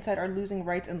communities on the inside are losing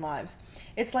rights and lives.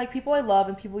 It's like people I love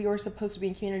and people you are supposed to be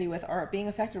in community with are being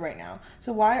affected right now.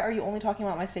 So why are you only talking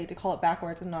about my state to call it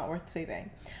backwards and not worth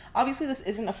saving? Obviously, this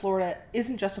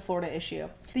isn't just a Florida issue.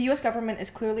 The U.S. government is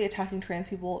clearly attacking trans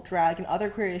people, drag, and other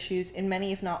queer issues in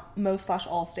many, if not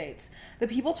most/all states. The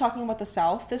people talking about the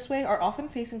South this way are often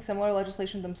facing similar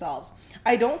legislation themselves.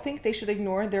 I don't think they should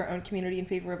ignore their own community in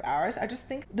favor of ours. I just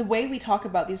think the way we talk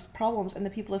about these problems and the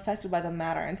people affected by them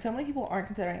matter, and so many people aren't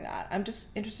considering that. I'm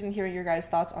just interested in hearing your guys'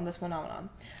 thoughts on this phenomenon.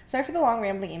 Sorry for the long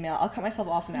rambling email. I'll cut myself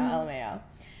off now, LMAO.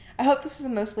 I hope this is a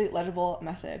mostly legible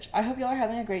message. I hope y'all are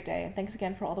having a great day, and thanks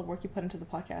again for all the work you put into the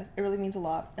podcast. It really means a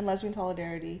lot. And lesbian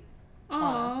solidarity.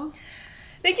 Aww.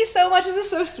 Thank you so much. This is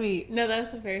so sweet. No,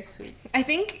 that's very sweet. I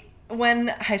think when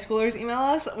high schoolers email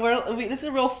us, this is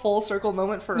a real full circle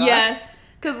moment for us. Yes.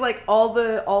 Because, like, all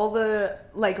the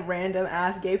like, random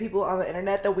ass gay people on the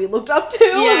internet that we looked up to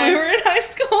when we were in high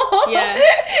school. Yes.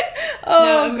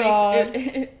 Oh, no,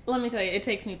 God. Let me tell you, it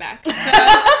takes me back. So.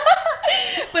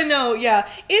 But no, yeah.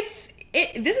 This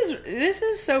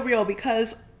is so real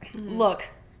because, look,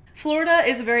 Florida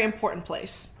is a very important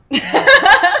place.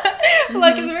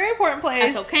 Like, it's a very important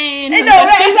place. Ethylene. No,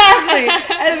 right,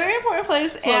 exactly. It's a very important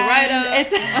place. Florida.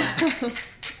 It's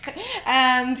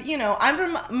and, you know, I'm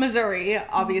from Missouri,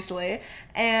 obviously,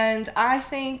 and I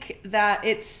think that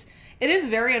it is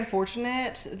very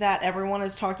unfortunate that everyone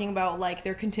is talking about, like,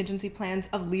 their contingency plans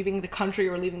of leaving the country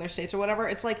or leaving their states or whatever.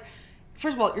 It's like,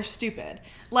 first of all, you're stupid.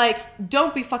 Like,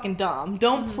 don't be fucking dumb.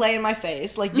 Don't play in my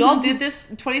face. Like, y'all did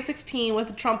this in 2016 with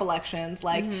the Trump elections.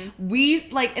 Like,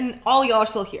 and all y'all are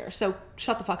still here. So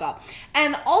shut the fuck up.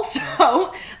 And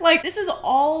also, like, this is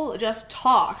all just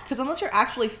talk. Because unless you're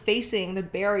actually facing the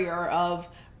barrier of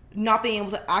not being able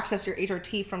to access your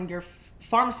HRT from your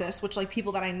pharmacist, which, like,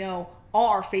 people that I know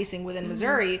are facing within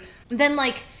Missouri, then,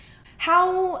 like,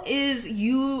 how is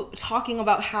you talking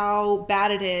about how bad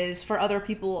it is for other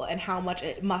people and how much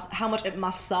it must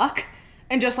suck,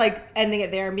 and just, like, ending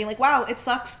it there and being like, wow, it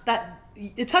sucks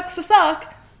to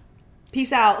suck,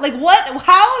 peace out. Like, what?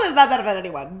 How does that benefit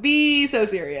anyone? Be so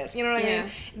serious. You know what I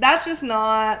mean? That's just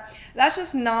not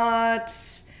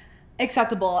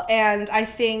acceptable. And I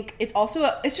think it's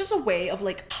also it's just a way of,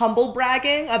 like, humble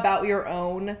bragging about your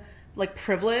own, like,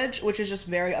 privilege, which is just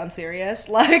very unserious.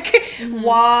 Like,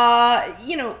 why,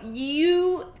 you know,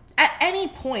 you at any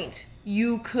point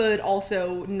you could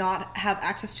also not have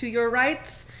access to your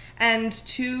rights and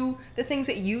to the things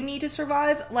that you need to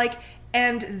survive. Like,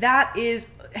 and that is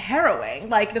harrowing.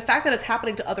 Like, the fact that it's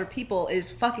happening to other people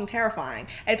is fucking terrifying.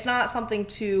 It's not something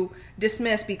to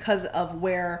dismiss because of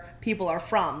where people are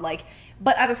from. Like,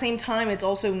 but at the same time, it's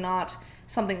also not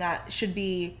something that should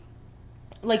be,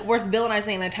 like, worth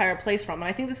villainizing an entire place from. And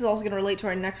I think this is also going to relate to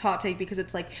our next hot take, because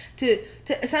it's like to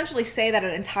essentially say that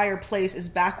an entire place is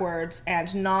backwards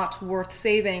and not worth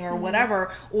saving or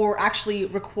whatever, or actually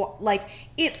like,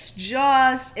 it's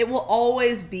just, it will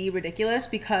always be ridiculous,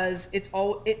 because it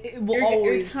will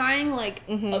always, you're tying, like,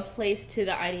 a place to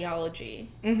the ideology,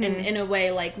 and in a way,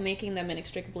 like, making them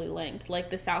inextricably linked. Like,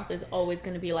 the South is always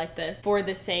going to be like this for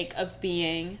the sake of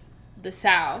being the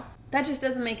South. That just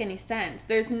doesn't make any sense.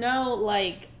 There's no,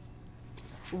 like,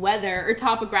 weather or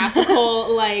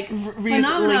topographical, like,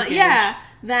 phenomenon,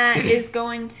 that is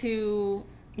going to,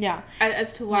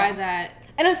 as to why that.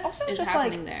 And it's also is just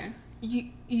like there.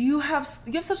 You have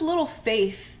such little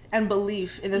faith and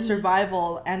belief in the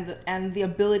survival and the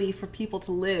ability for people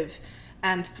to live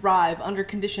and thrive under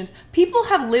conditions. People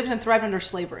have lived and thrived under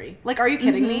slavery. Like, are you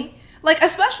kidding me? Like,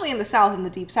 especially in the South, in the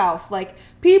Deep South, like,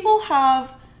 people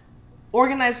have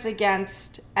organized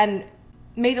against and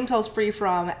made themselves free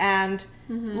from and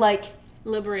like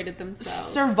liberated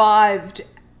themselves, survived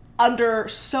under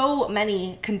so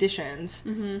many conditions.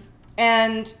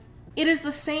 And it is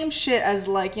the same shit as,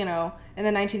 like, you know, in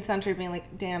the 19th century being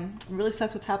like, damn, it really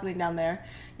sucks what's happening down there,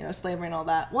 you know, slavery and all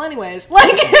that. Well, anyways,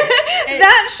 like,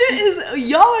 that shit is,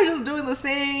 y'all are just doing the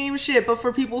same shit, but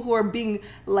for people who are being,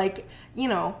 like, you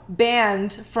know,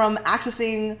 banned from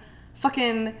accessing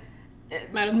fucking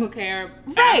medical care,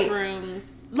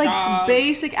 bathrooms, like, jobs.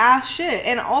 Basic ass shit.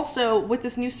 And also with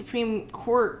this new Supreme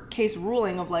Court case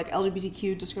ruling of, like,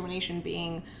 LGBTQ discrimination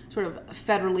being sort of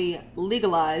federally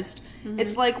legalized,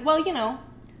 it's like, well, you know,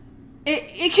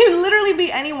 it can literally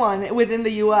be anyone within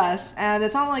the U.S. and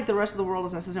it's not like the rest of the world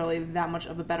is necessarily that much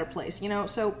of a better place, you know.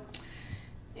 So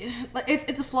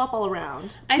it's a flop all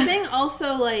around. I think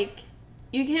also, like,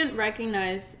 you can't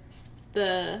recognize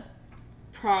the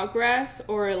progress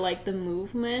or, like, the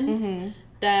movements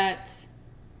that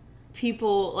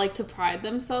people like to pride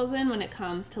themselves in when it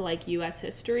comes to, like, U.S.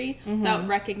 history without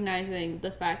recognizing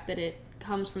the fact that it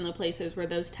comes from the places where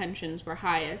those tensions were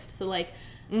highest. So, like,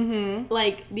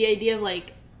 like, the idea of,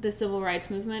 like, the civil rights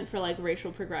movement for, like,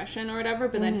 racial progression or whatever,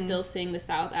 but then still seeing the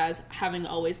South as having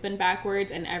always been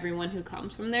backwards and everyone who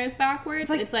comes from there is backwards.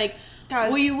 It's like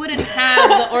well, you wouldn't have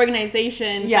the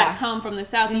organizations that come from the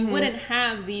South. You wouldn't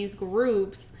have these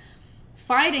groups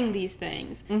fighting these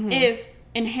things if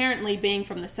inherently being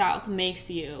from the South makes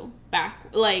you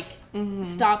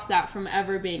stops that from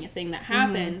ever being a thing that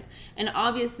happens. And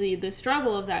obviously the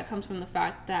struggle of that comes from the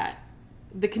fact that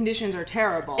the conditions are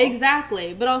terrible.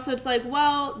 Exactly. But also it's like,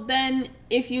 well, then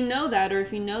if you know that, or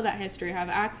if you know that history, have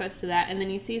access to that, and then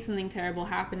you see something terrible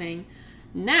happening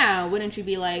now, wouldn't you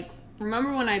be like,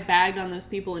 remember when I bagged on those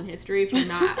people in history for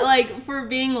not, like, for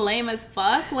being lame as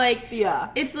fuck? Like,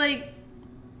 it's like,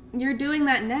 you're doing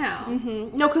that now.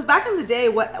 No, because back in the day,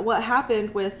 what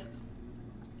happened with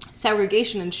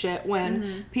segregation and shit,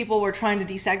 when people were trying to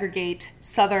desegregate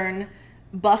Southern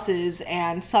buses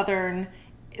and Southern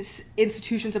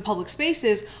institutions and public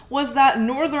spaces, was that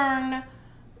Northern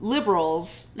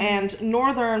liberals and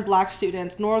Northern black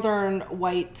students, Northern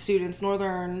white students,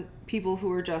 Northern people who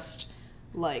were just,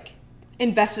 like,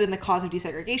 invested in the cause of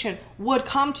desegregation would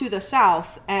come to the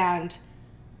South, and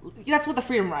that's what the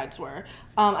Freedom Rides were,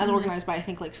 as organized by, I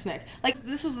think, like, SNCC. Like,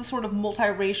 this was the sort of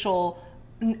multiracial,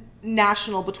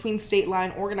 national, between state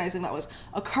line organizing that was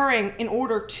occurring in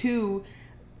order to,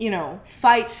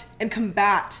 fight and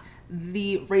combat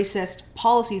the racist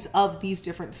policies of these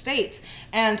different states.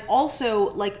 And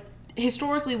also, like,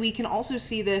 historically, we can also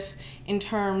see this in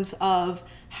terms of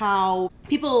how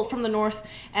people from the North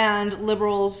and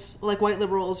liberals, like white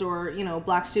liberals or,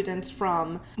 black students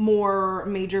from more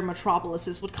major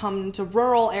metropolises would come to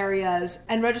rural areas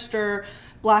and register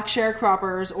black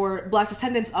sharecroppers or black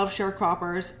descendants of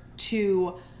sharecroppers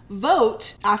to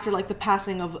vote after, like, the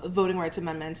passing of voting rights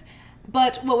amendments.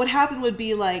 But what would happen would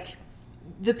be, like,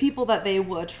 the people that they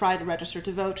would try to register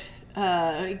to vote,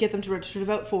 get them to register to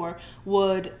vote for,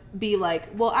 would be like,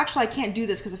 well, actually, I can't do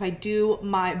this because if I do,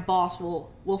 my boss will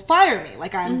fire me.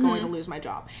 Like, I'm going to lose my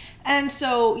job. And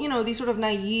so, these sort of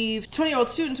naive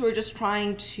 20-year-old students who are just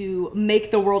trying to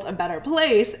make the world a better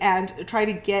place and try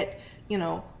to get,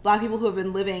 black people who have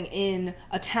been living in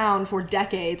a town for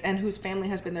decades and whose family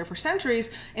has been there for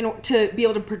centuries, to be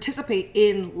able to participate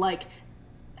in, like,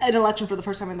 an election for the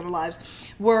first time in their lives,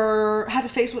 had to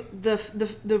face with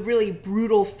the really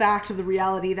brutal fact of the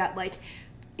reality that, like,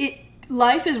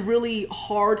 life is really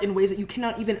hard in ways that you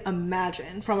cannot even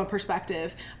imagine from a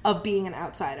perspective of being an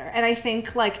outsider. And I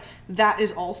think, like, that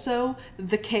is also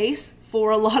the case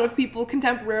for a lot of people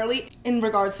contemporarily in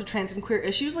regards to trans and queer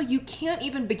issues. Like, you can't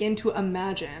even begin to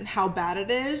imagine how bad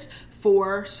it is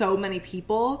for so many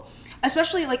people,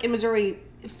 especially, like, in Missouri.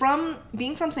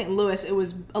 Being from St. Louis, it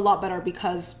was a lot better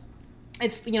because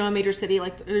it's, a major city.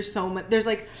 Like, there's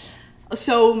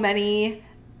so many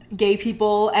gay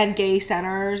people and gay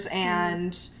centers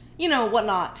and,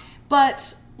 whatnot.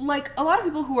 But, like, a lot of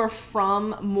people who are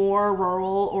from more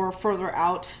rural or further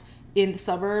out in the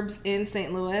suburbs in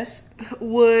St. Louis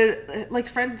would, like,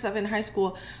 friends and stuff in high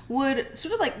school would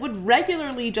sort of, like, would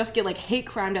regularly just get, like, hate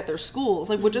crimed at their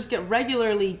schools. Like, would just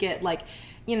regularly get, like,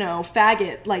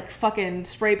 faggot, like, fucking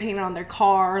spray painted on their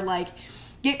car, like,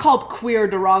 get called queer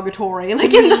derogatory,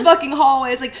 like, in the fucking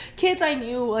hallways. Like, kids I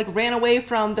knew, like,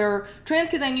 trans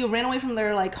kids I knew ran away from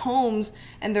their, like, homes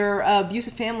and their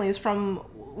abusive families from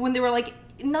when they were, like,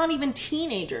 not even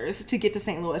teenagers to get to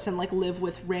St. Louis and, like, live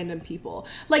with random people.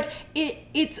 Like,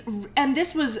 and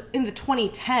this was in the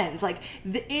 2010s. Like,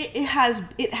 it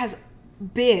has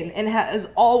been and has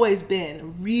always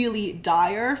been really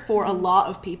dire for a lot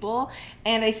of people,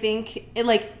 and I think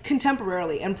like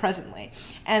contemporarily and presently,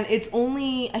 and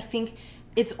I think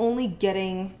it's only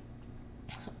getting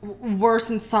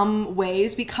worse in some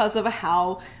ways because of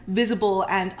how visible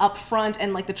and upfront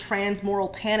and, like, the trans moral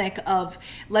panic of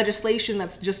legislation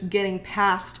that's just getting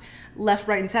passed left,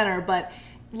 right, and center. But,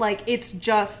 like, it's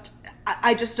just,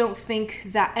 I just don't think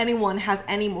that anyone has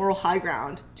any moral high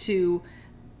ground to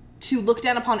look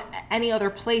down upon any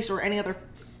other place or any other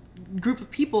group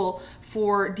of people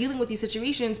for dealing with these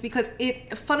situations, because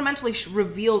it fundamentally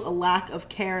reveals a lack of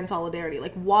care and solidarity.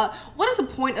 Like, what is the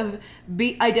point of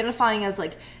identifying as,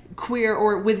 like, queer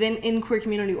or in queer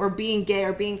community or being gay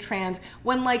or being trans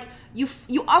when, like, you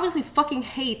obviously fucking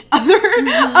hate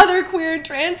other queer and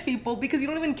trans people because you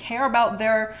don't even care about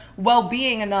their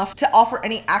well-being enough to offer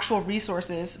any actual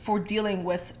resources for dealing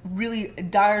with really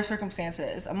dire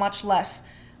circumstances, much less,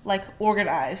 like,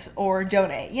 organize or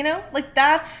donate, like,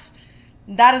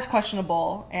 that is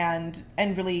questionable and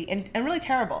really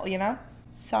terrible,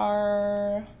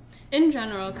 In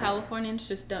general, Californians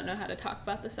just don't know how to talk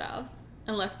about the South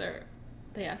unless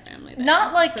they have family there.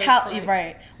 Not like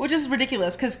right, which is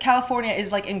ridiculous because California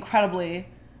is, like, incredibly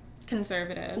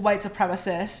conservative, white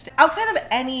supremacist. Outside of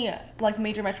any, like,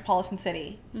 major metropolitan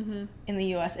city in the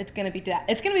U.S., it's gonna be bad.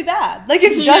 It's gonna be bad. Like,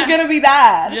 it's just gonna be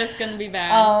bad. Just gonna be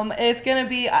bad. It's gonna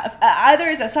be either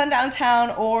it's a sundown town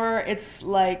or it's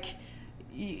like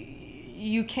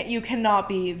you cannot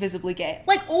be visibly gay.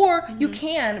 Like, or you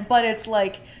can, but it's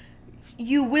like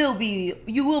you will be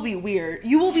weird.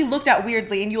 You will be looked at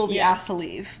weirdly, and you will be asked to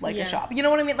leave, like, a shop. You know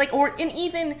what I mean? Like, and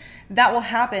even that will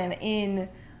happen in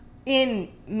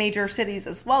major cities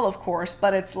as well, of course,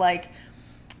 but it's like,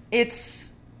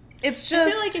 it's just... I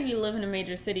feel like if you live in a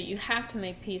major city, you have to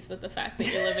make peace with the fact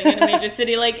that you're living in a major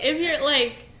city. Like, if you're,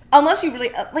 like... Unless you really...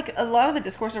 Like, a lot of the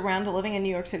discourse around living in New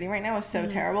York City right now is so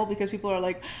terrible because people are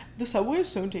like, the subway is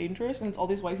so dangerous, and it's all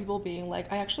these white people being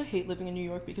like, I actually hate living in New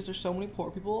York because there's so many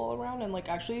poor people all around, and, like,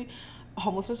 actually...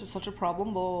 homelessness is such a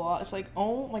problem, blah, blah, blah. It's like,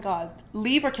 oh my god,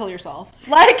 leave or kill yourself.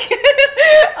 Like,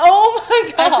 oh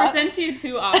my god. That presents you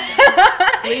too often.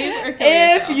 Leave or kill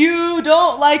yourself. If you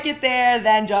don't like it there,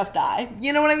 then just die.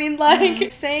 You know what I mean?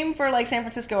 Like, same for like San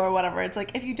Francisco or whatever. It's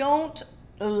like, if you don't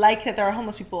like that there are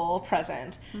homeless people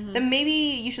present, then maybe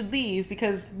you should leave,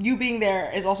 because you being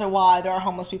there is also why there are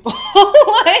homeless people.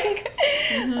 Like,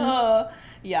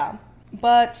 yeah.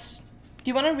 But do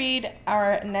you want to read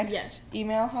our next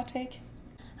email hot take?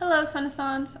 Hello,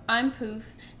 Sunaissance. I'm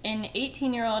Poof, an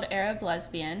 18-year-old Arab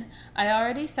lesbian. I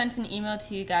already sent an email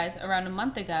to you guys around a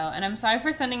month ago, and I'm sorry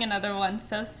for sending another one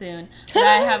so soon, but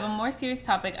I have a more serious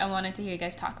topic I wanted to hear you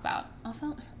guys talk about.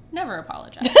 Also, never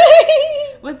apologize.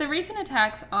 With the recent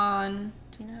attacks on...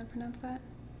 Do you know how to pronounce that?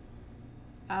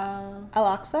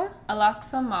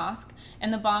 Al-Aqsa Mosque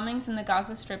and the bombings in the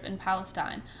Gaza Strip in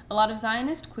Palestine, a lot of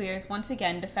Zionist queers once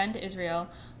again defend Israel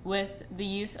with the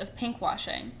use of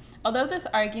pinkwashing. Although this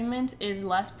argument is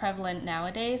less prevalent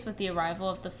nowadays with the arrival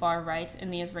of the far right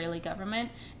in the Israeli government,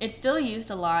 it's still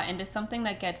used a lot and is something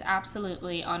that gets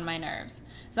absolutely on my nerves.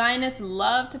 Zionists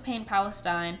love to paint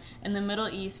Palestine and the Middle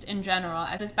East in general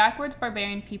as this backwards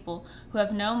barbarian people who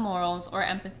have no morals or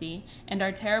empathy and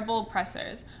are terrible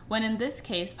oppressors, when in this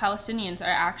case Palestinians are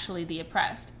actually the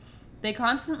oppressed. They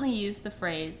constantly use the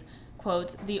phrase,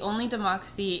 quote, the only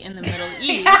democracy in the Middle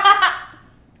East...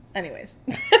 Anyways.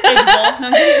 And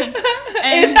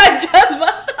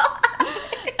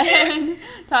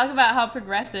talk about how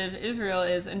progressive Israel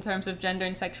is in terms of gender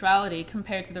and sexuality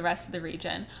compared to the rest of the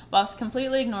region, whilst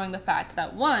completely ignoring the fact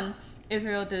that 1,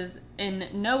 Israel does in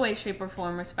no way, shape, or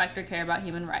form respect or care about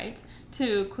human rights.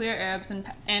 2, queer Arabs and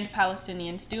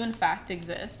Palestinians do in fact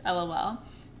exist, LOL.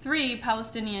 3,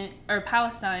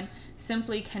 Palestine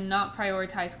simply cannot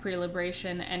prioritize queer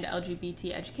liberation and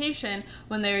LGBT education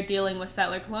when they are dealing with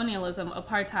settler colonialism,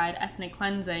 apartheid, ethnic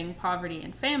cleansing, poverty,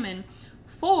 and famine.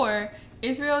 4,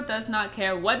 Israel does not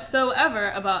care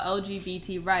whatsoever about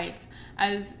LGBT rights,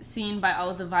 as seen by all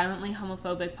of the violently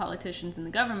homophobic politicians in the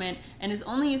government, and is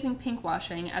only using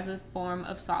pinkwashing as a form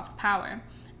of soft power.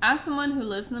 As someone who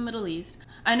lives in the Middle East,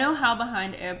 I know how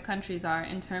behind Arab countries are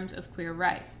in terms of queer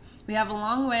rights. We have a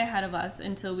long way ahead of us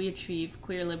until we achieve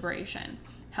queer liberation.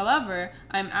 However,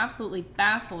 I am absolutely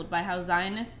baffled by how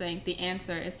Zionists think the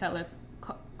answer is settler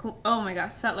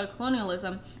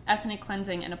colonialism, ethnic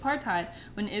cleansing, and apartheid,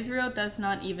 when Israel does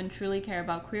not even truly care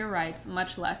about queer rights,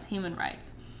 much less human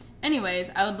rights.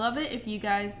 Anyways, I would love it if you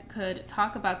guys could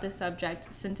talk about this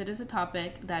subject, since it is a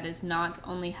topic that is not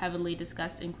only heavily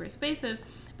discussed in queer spaces,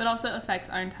 but also affects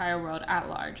our entire world at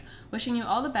large. Wishing you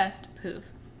all the best, Poof.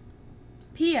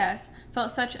 P.S. Felt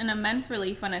such an immense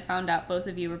relief when I found out both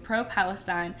of you were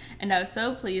pro-Palestine, and I was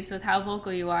so pleased with how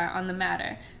vocal you are on the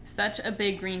matter. Such a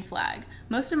big green flag.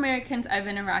 Most Americans I've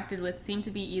interacted with seem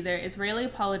to be either Israeli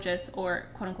apologists or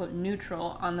quote-unquote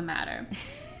neutral on the matter.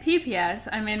 P.P.S.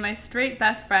 I made my straight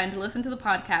best friend listen to the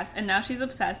podcast, and now she's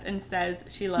obsessed and says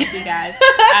she loves you guys,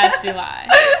 as do I.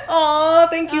 Aw,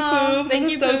 thank you, Poof. Thank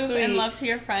this you, is so Poof, sweet. and love to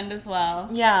your friend as well.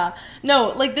 Yeah.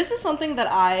 No, like, this is something that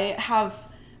I have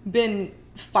been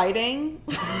fighting.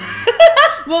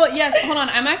 Well, yes, hold on.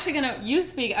 I'm actually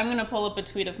I'm gonna pull up a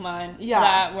tweet of mine.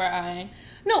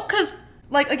 No, because,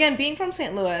 like, again, being from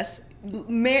St. Louis,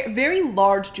 very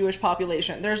large Jewish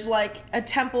population. There's, like, a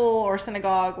temple or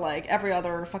synagogue, like, every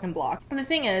other fucking block. And the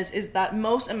thing is that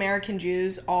most American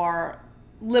Jews are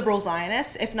liberal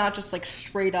Zionists, if not just, like,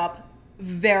 straight up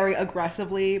very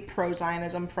aggressively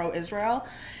pro-Zionism, pro-Israel.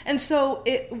 And so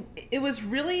it was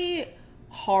really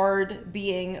hard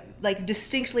being, like,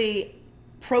 distinctly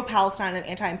pro-Palestine and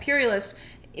anti-imperialist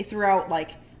throughout,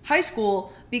 like, high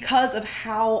school, because of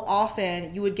how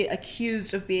often you would get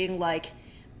accused of being, like,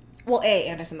 well, A,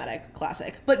 anti-Semitic,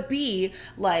 classic, but B,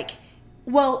 like,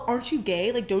 well, aren't you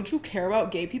gay? Like, don't you care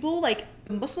about gay people? Like,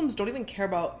 Muslims don't even care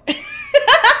about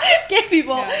gay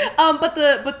people. Yeah. But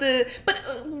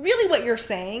really what you're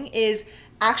saying is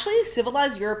actually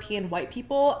civilized European white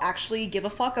people actually give a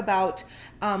fuck about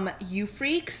you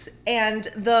freaks, and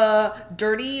the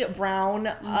dirty brown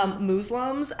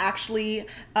Muslims actually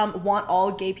want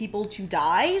all gay people to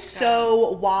die.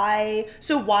 So why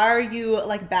are you,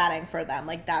 like, batting for them?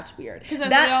 Like, that's weird. Because as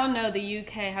we all know, the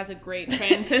UK has a great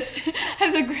trans history.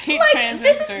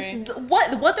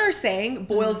 What they're saying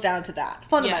boils down to that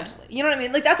fundamentally. Yeah. You know what I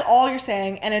mean? Like, that's all you're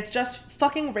saying, and it's just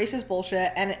fucking racist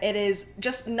bullshit, and it is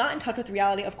just not in touch with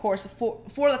reality, of course,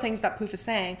 for the things that Poof is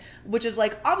saying, which is,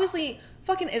 like, obviously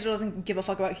fucking Israel doesn't give a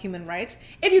fuck about human rights.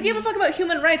 If you give a fuck about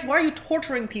human rights, why are you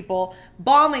torturing people,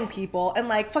 bombing people, and,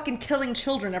 like, fucking killing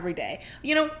children every day?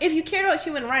 You know, if you cared about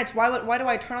human rights, why do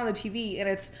I turn on the TV and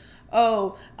it's,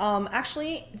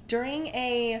 actually, during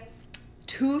a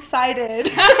two-sided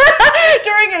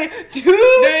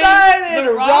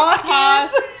rock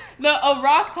toss a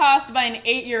rock tossed by an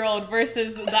 8-year-old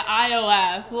versus the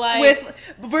IOF, like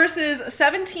versus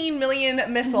 17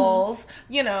 million missiles.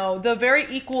 You know, the very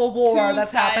equal war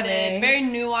that's happening. Very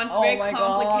nuanced, very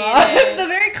complicated. The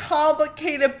very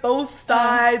complicated both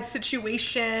sides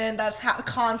situation that's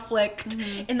conflict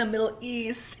in the Middle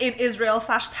East, in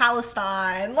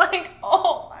Israel/Palestine. Like,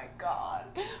 oh my God,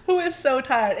 who is so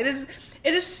tired?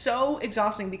 It is so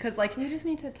exhausting because, like, we just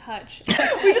need to touch.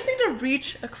 We just need to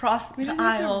reach across the aisle. We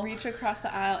just need to reach across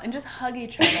the aisle and just hug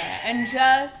each other and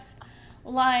just,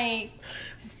 like,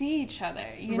 see each other,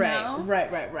 you know?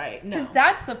 Right. Because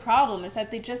that's the problem, is that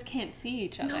they just can't see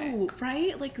each other. No,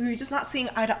 right? Like, we're just not seeing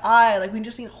eye to eye. Like, we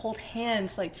just need to hold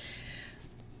hands. Like,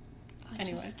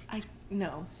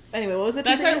 no. Anyway, what was it?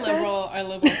 That's our liberal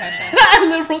question.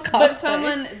 Liberal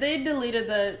cosplay. But they deleted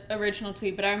the original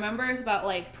tweet, but I remember it was about,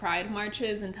 like, pride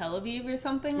marches in Tel Aviv or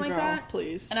something like that.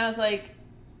 Please. And I was like,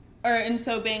 and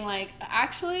so being like,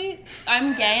 actually,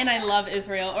 I'm gay and I love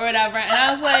Israel or whatever. And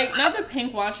I was like, not the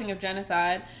pinkwashing of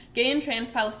genocide. Gay and trans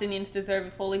Palestinians deserve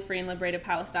a fully free and liberated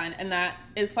Palestine, and that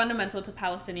is fundamental to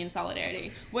Palestinian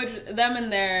solidarity, which them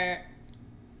and their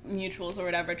mutuals or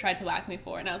whatever tried to whack me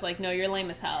for, and I was like, no, you're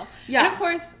lame as hell. Yeah. And of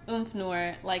course,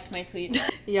 Noor liked my tweet.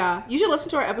 Yeah. You should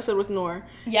listen to our episode with Noor.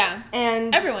 Yeah.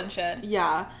 And everyone should.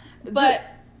 Yeah. But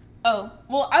I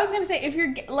was gonna say, if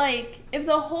you're like, if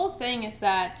the whole thing is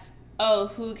that, oh,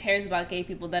 who cares about gay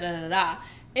people,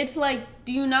 it's like,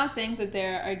 do you not think that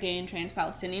there are gay and trans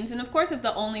Palestinians? And of course, if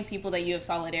the only people that you have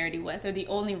solidarity with, or the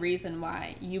only reason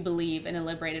why you believe in a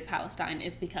liberated Palestine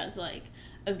is because, like,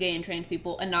 of gay and trans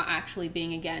people, and not actually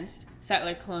being against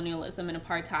settler colonialism and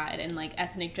apartheid and, like,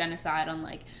 ethnic genocide on,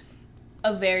 like,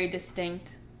 a very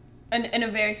distinct, in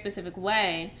a very specific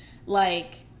way,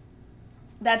 like,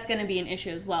 that's going to be an issue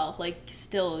as well. If, like,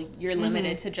 still you're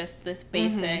limited to just this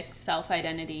basic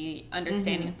self-identity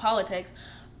understanding of politics.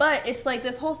 But it's like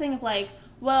this whole thing of, like,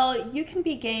 well, you can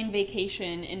be gay and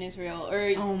vacation in Israel,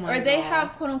 or they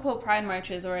have quote-unquote pride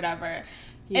marches or whatever.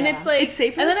 Yeah. And it's like, it's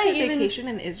safer to vacation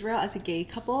in Israel as a gay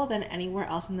couple than anywhere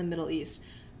else in the Middle East.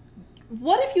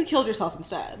 What if you killed yourself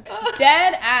instead?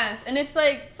 Dead ass. And it's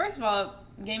like, first of all,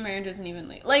 gay marriage isn't even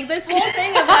legal. Like, this whole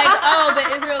thing of, like, oh,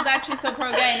 but Israel's actually so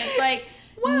pro-gay, and it's like,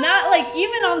 not, like,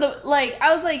 even on the, like,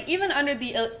 I was like, even under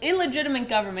the illegitimate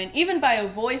government, even by a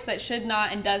voice that should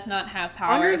not and does not have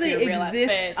power, under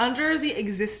the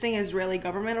existing Israeli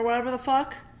government or whatever the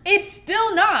fuck, it's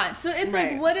still not. So it's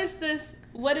like, what is this?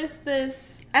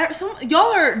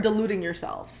 Y'all are deluding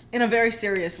yourselves in a very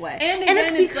serious way. And again,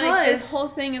 it's because, like, this whole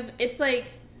thing of, it's like,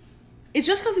 it's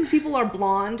just because these people are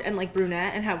blonde and, like,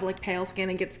 brunette and have, like, pale skin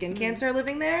and get skin cancer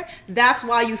living there. That's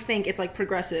why you think it's, like,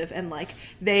 progressive and, like,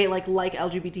 they like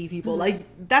LGBT people. Like,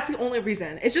 that's the only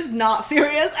reason. It's just not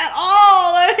serious at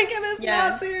all. Like, it is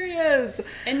not serious.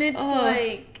 And it's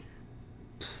like,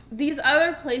 these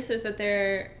other places that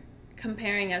they're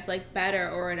comparing as, like, better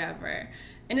or whatever.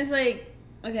 And it's like,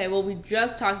 okay, well, we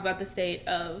just talked about the state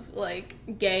of, like,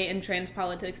 gay and trans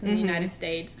politics in the United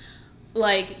States.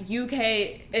 Like,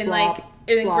 UK and, like,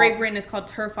 in Great Britain is called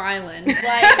Turf Island. Like,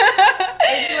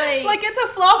 it's like it's a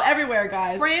flop everywhere,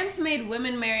 guys. France made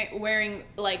women wearing,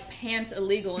 like, pants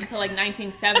illegal until, like,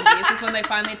 1970. This is when they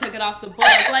finally took it off the book.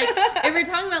 Like, if you're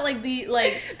talking about, like,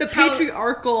 the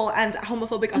patriarchal and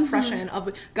homophobic oppression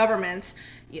of governments,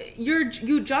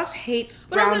 you just hate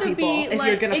brown people if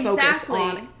you're gonna focus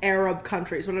on Arab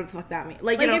countries, whatever the fuck that means.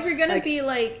 Like, if you're gonna be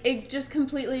like, just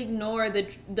completely ignore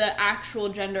the actual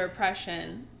gender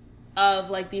oppression of,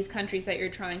 like, these countries that you're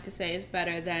trying to say is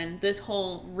better than this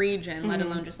whole region, let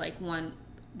alone just, like,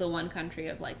 the one country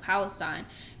of, like, Palestine.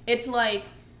 It's like,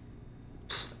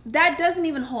 that doesn't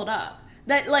even hold up.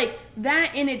 That, like,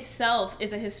 that in itself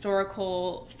is a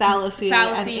historical fallacy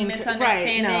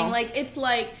misunderstanding. Right, no. Like, it's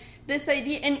like this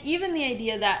idea, and even the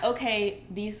idea that, okay,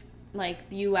 these, like,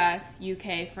 the US,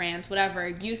 UK, France, whatever,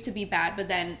 used to be bad, but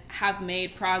then have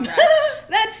made progress.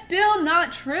 That's still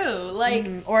not true. Like,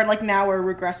 or, like, now we're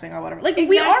regressing or whatever. Like,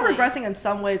 we are regressing in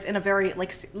some ways in a very,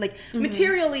 like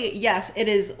materially, yes, it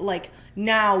is, like,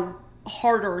 now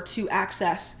harder to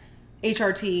access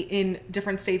HRT in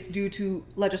different states due to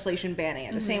legislation banning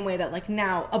it. The same way that, like,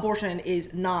 now abortion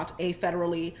is not a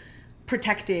federally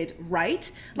protected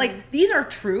right. Like, these are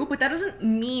true, but that doesn't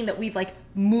mean that we've, like,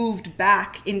 moved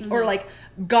back in, or like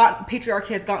patriarchy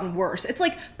has gotten worse. It's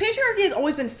like patriarchy has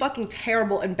always been fucking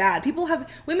terrible and bad.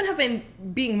 Women have been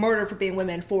being murdered for being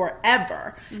women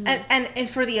forever. And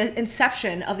for the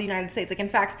inception of the United States, like in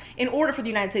fact, in order for the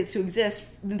United States to exist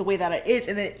the way that it is,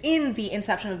 and in the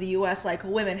inception of the US, like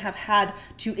women have had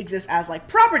to exist as like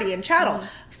property and chattel.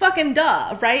 Fucking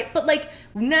duh, right? But like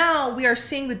now we are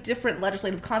seeing the different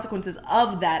legislative consequences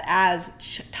of that as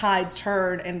tides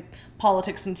turn and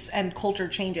politics and culture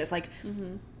changes, like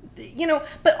you know.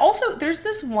 But also there's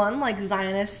this one like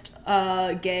Zionist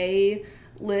gay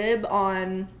lib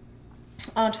on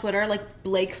Twitter, like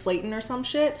Blake Flayton or some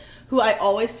shit, who I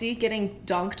always see getting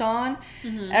dunked on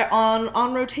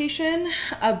on rotation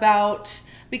about,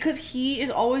 because he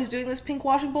is always doing this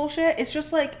pinkwashing bullshit. It's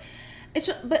just like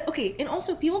but okay, and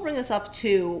also people bring this up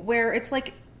too, where it's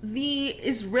like the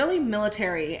Israeli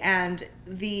military and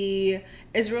the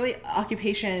Israeli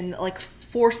occupation like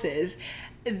forces,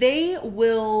 they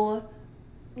will,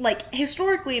 like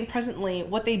historically and presently,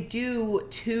 what they do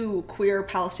to queer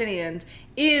Palestinians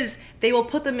is they will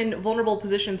put them in vulnerable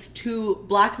positions to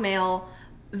blackmail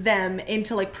them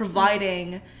into like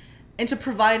providing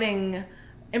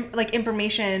like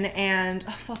information and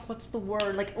what's the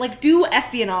word, like do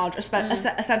espionage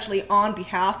essentially on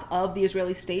behalf of the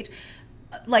Israeli state,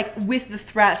 like with the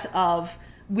threat of,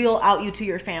 we'll out you to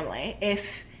your family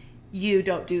if you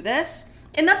don't do this.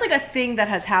 And that's like a thing that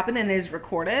has happened and is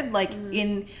recorded, like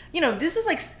in, you know, this is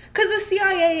like, because the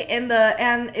CIA and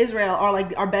Israel are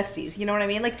like our besties, you know what I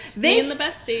mean? Like they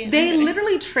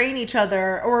literally train each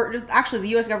other, or just actually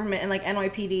the US government and like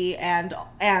NYPD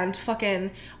and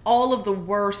fucking all of the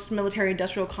worst military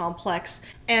industrial complex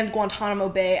and Guantanamo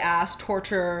Bay ass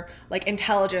torture, like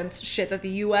intelligence shit that the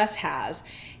US has,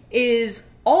 is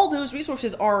all those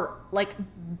resources are like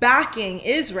backing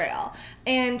Israel.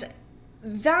 And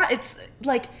that it's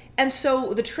like, and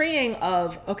so the training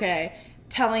of, okay,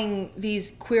 telling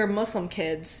these queer Muslim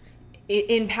kids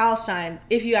in Palestine,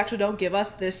 if you actually don't give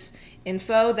us this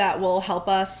info that will help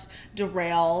us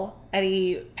derail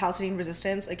any Palestinian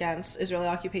resistance against Israeli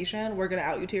occupation, we're gonna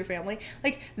out you to your family.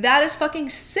 Like, that is fucking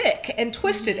sick and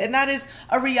twisted, and that is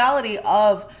a reality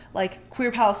of like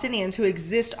queer Palestinians who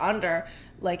exist under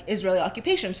like Israeli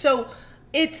occupation. So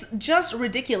it's just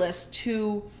ridiculous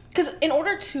to, because in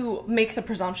order to make the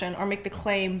presumption or make the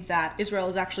claim that Israel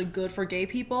is actually good for gay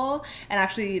people and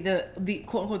actually the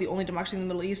quote unquote the only democracy in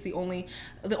the Middle East, the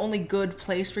only good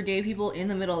place for gay people in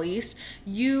the Middle East,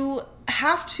 you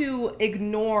have to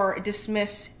ignore,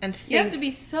 dismiss, and think. You have to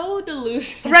be so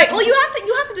delusional. Right. Well, you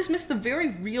have to dismiss the very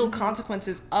real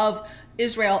consequences of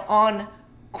Israel on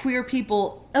queer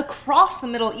people across the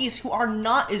Middle East who are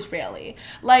not Israeli.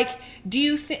 Like, do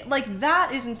you think, like,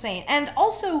 that is insane? And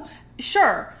also,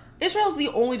 sure, Israel's the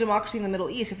only democracy in the Middle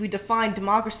East if we define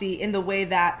democracy in the way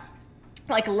that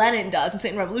like Lenin does in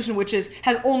Satan Revolution, which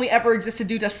has only ever existed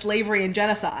due to slavery and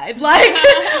genocide. Like,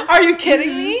 are you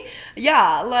kidding me?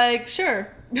 Yeah, like,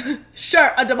 sure.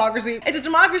 Sure, a democracy. It's a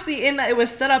democracy in that it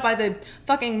was set up by the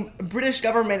fucking British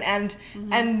government and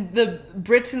the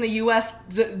Brits in the US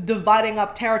dividing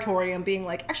up territory and being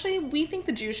like, actually, we think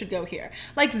the Jews should go here.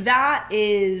 Like, that's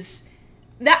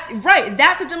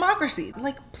a democracy.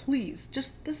 Like, please,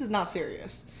 just, this is not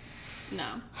serious.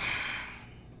 No.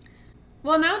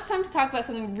 Well, now it's time to talk about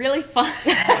something really fun.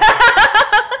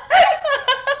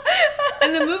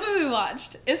 And the movie we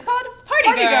watched is called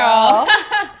Party Girl.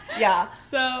 Yeah.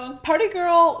 So Party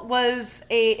Girl is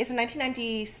a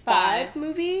 1995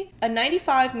 movie. A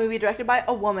 95 movie directed by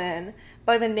a woman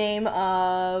by the name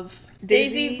of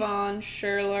Daisy Von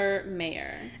Scherler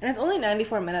Mayer. And it's only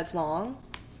 94 minutes long.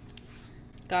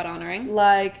 God honoring.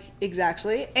 Like,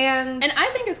 exactly. And I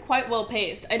think it's quite well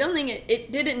paced. I don't think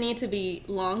it didn't need to be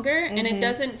longer, and it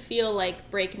doesn't feel like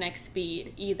breakneck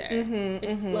speed either.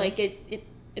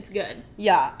 It's good.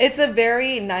 Yeah, it's a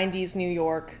very 90s New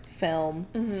York film,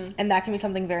 and that can be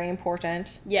something very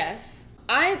important. Yes.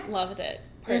 I loved it,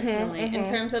 personally, in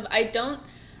terms of, I don't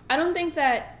think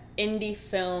that indie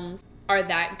films are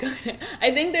that good.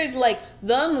 I think there's, like,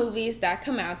 the movies that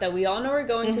come out that we all know are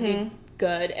going to be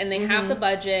good, and they have the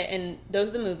budget, and those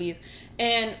are the movies.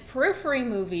 And periphery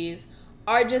movies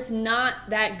are just not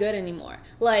that good anymore.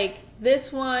 Like,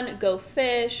 this one, Go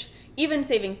Fish, even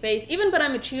Saving Face, even But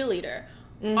I'm a Cheerleader,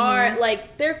 are,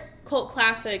 like, they're cult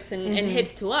classics and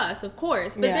hits to us, of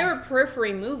course, but they were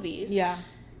periphery movies. Yeah.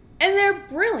 And they're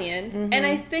brilliant, and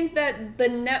I think that the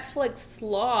Netflix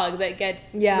slog that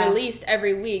gets released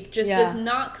every week just does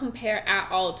not compare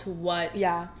at all to what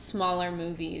smaller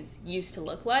movies used to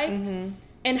look like.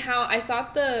 And how I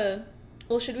thought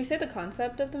should we say the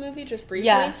concept of the movie just briefly?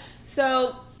 Yes.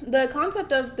 So the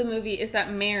concept of the movie is that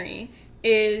Mary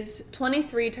is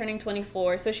 23 turning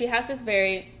 24. So she has this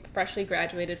very freshly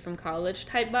graduated from college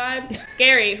type vibe.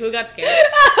 Scary. Who got scared?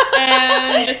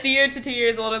 And just a year to 2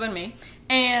 years older than me.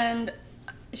 And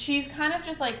she's kind of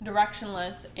just like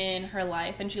directionless in her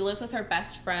life. And she lives with her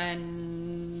best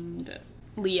friend,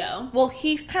 Leo. Well,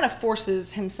 he kind of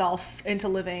forces himself into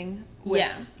living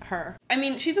with her. I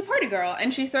mean, she's a party girl,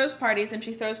 and she throws parties,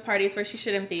 where she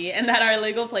shouldn't be, and that are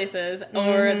illegal places,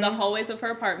 or the hallways of her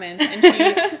apartment, and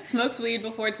she smokes weed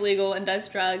before it's legal and does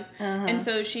drugs. And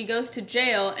so she goes to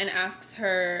jail and asks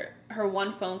her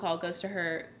one phone call goes to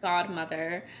her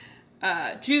godmother,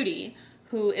 Judy,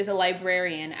 who is a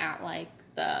librarian at, like,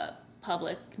 the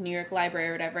public New York library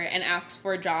or whatever, and asks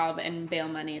for a job and bail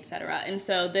money, etc. And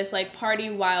so this like party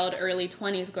wild early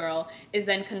 20s girl is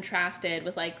then contrasted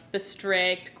with like the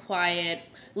strict, quiet,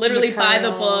 literally maternal, by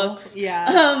the books,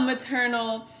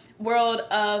 maternal world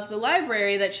of the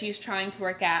library that she's trying to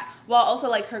work at, while also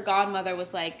like her godmother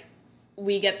was like,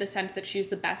 we get the sense that she's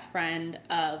the best friend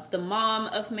of the mom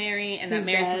of Mary, and that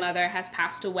Mary's mother has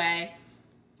passed away.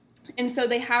 And so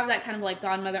they have that kind of like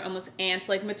godmother, almost aunt,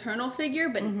 like maternal figure,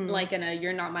 but like in a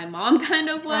you're not my mom kind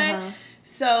of way.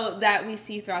 So that we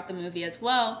see throughout the movie as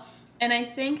well. And I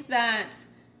think that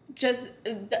just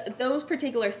those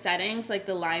particular settings, like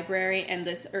the library and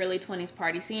this early 20s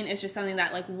party scene, is just something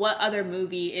that like what other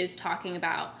movie is talking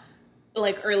about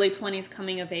like early 20s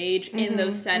coming of age in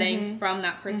those settings from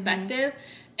that perspective.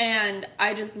 And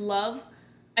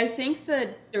I think the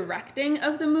directing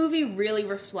of the movie really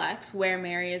reflects where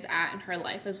Mary is at in her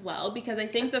life as well, because I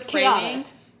think the framing...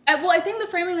 I think the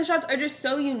framing of the shots are just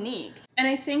so unique. And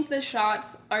I think the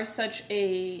shots are such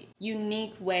a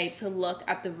unique way to look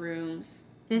at the rooms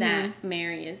that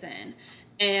Mary is in.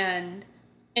 And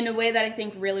in a way that I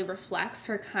think really reflects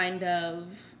her kind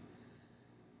of,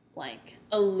 like,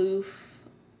 aloof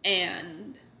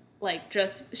and... like,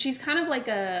 just, she's kind of like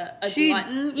a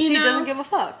glutton, you know? She doesn't give a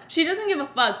fuck. She doesn't give a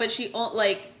fuck, but she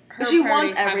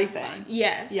wants everything.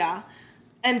 Yes. Yeah.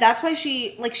 And that's why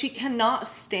she cannot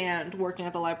stand working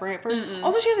at the library at first.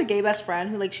 Also, she has a gay best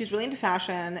friend who, like, she's really into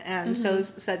fashion, and so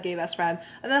is said gay best friend.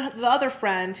 And then the other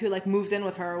friend who, like, moves in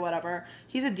with her or whatever,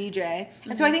 he's a DJ.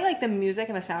 And so I think, like, the music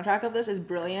and the soundtrack of this is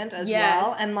brilliant as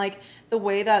well. And, like, the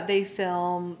way that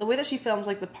she films,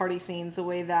 like, the party scenes, the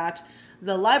way that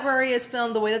the library is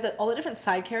filmed, the way that all the different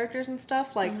side characters and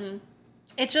stuff, like,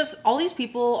 it's just, all these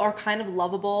people are kind of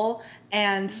lovable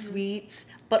and sweet,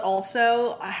 but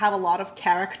also have a lot of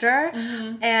character.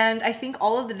 And I think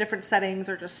all of the different settings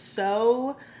are just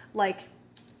so, like...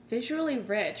 visually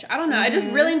rich. I don't know. I just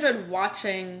really enjoyed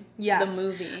watching the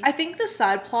movie. I think the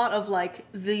side plot of, like,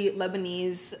 the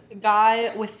Lebanese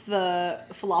guy with the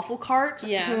falafel cart,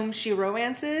 whom she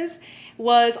romances,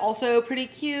 was also pretty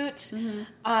cute.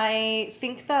 I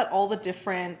think that all the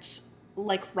different,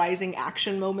 like, rising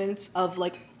action moments of,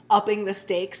 like, upping the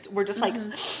stakes were just like,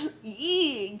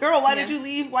 girl, why'd you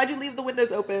leave the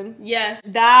windows open? Yes.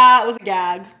 That was a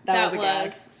gag. That was a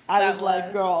gag. I was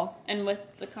like, girl. And with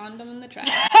the condom in the trash.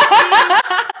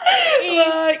 That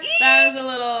was a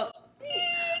little...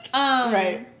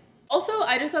 right. Also,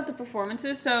 I just thought the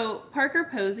performances... So, Parker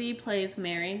Posey plays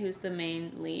Mary, who's the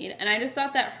main lead. And I just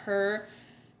thought that her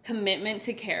commitment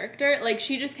to character... Like,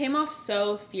 she just came off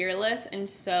so fearless and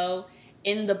so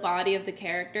in the body of the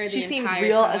character the entire time. She seemed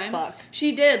real as fuck.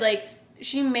 She did. Like,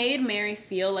 she made Mary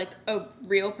feel like a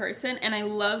real person. And I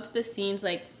loved the scenes,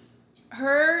 like...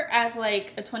 her as,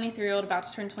 like, a 23-year-old about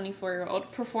to turn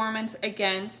 24-year-old performance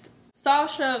against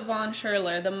Sasha von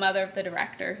Scherler, the mother of the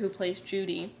director who plays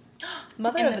Judy.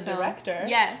 Mother of the director?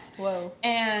 Yes. Whoa.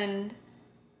 And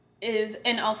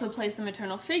also plays the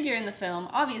maternal figure in the film,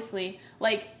 obviously.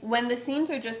 Like, when the scenes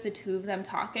are just the two of them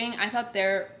talking, I thought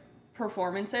their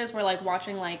performances were like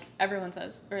watching, like, everyone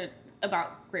says, or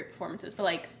about great performances, but,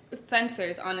 like,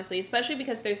 fencers, honestly, especially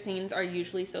because their scenes are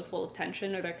usually so full of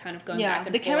tension, or they're kind of going back and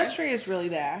forth. Yeah, the chemistry is really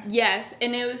there. Yes,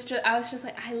 and I was just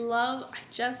like, I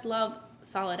just love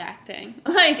solid acting.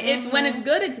 Like, it's when it's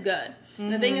good, it's good.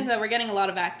 The thing is that we're getting a lot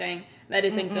of acting that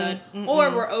isn't good,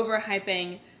 or we're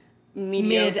overhyping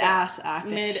mid-ass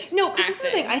acting. No, because this is the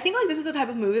thing. I think, like, this is the type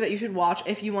of movie that you should watch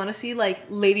if you want to see, like,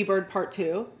 Lady Bird Part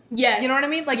 2. Yes. You know what I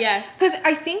mean? Like, yes. Because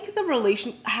I think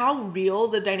how real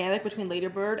the dynamic between Lady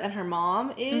Bird and her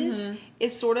mom is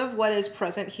sort of what is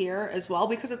present here as well.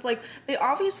 Because it's like, they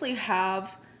obviously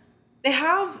have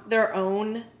their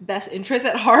own best interests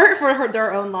at heart for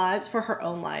their own lives, for her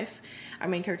own life, our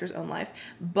main character's own life.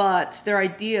 But their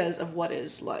ideas of what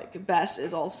is, like, best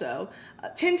is also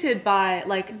tinted by,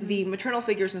 like, the maternal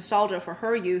figure's nostalgia for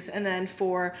her youth. And then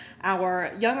for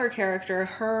our younger character,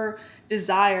 her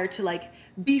desire to, like,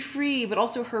 be free, but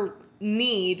also her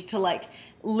need to like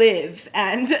live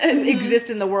and exist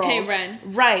in the world. Pay rent.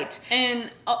 Right.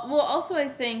 And well, also I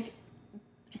think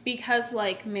because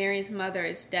like Mary's mother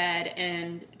is dead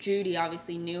and Judy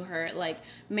obviously knew her, like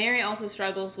Mary also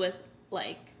struggles with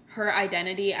like her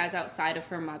identity as outside of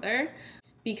her mother,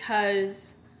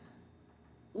 because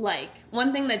like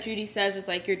one thing that Judy says is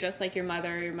like, you're just like your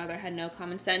mother had no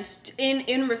common sense,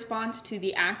 in response to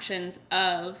the actions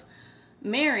of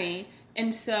Mary.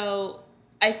 And so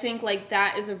I think like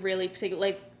that is a really particular,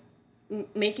 like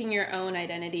making your own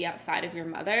identity outside of your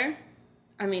mother.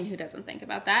 I mean, who doesn't think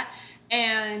about that?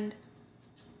 And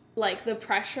like the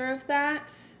pressure of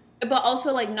that, but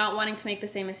also like not wanting to make the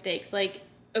same mistakes. Like,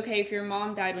 okay, if your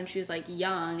mom died when she was like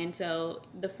young and so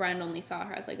the friend only saw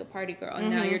her as like a party girl, and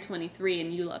now you're 23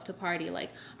 and you love to party, like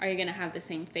are you gonna have the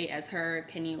same fate as her?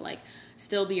 Can you like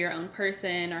still be your own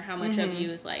person, or how much of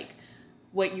you is like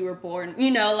what you were born, you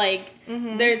know, like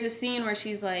there's a scene where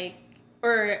she's like,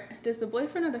 or does the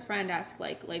boyfriend or the friend ask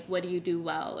like what do you do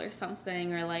well or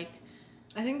something, or like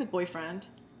I think the boyfriend.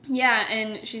 Yeah,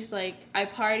 and she's like, I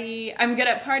party, I'm good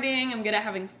at partying, I'm good at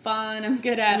having fun, I'm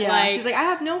good at like... she's like, I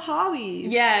have no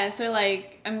hobbies. Yeah, so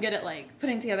like, I'm good at like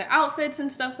putting together outfits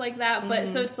and stuff like that, but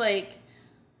so it's like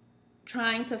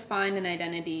trying to find an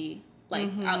identity like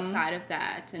outside of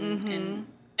that, and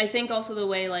I think also the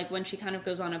way like when she kind of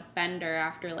goes on a bender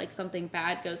after like something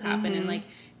bad goes happen, and like,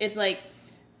 it's like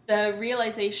the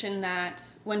realization that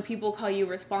when people call you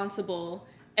responsible,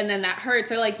 and then that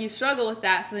hurts, or like you struggle with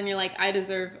that, so then you're like, I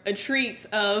deserve a treat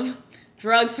of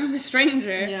drugs from a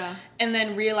stranger. Yeah. And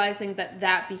then realizing that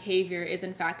that behavior is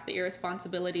in fact the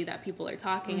irresponsibility that people are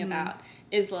talking about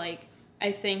is like,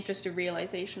 I think just a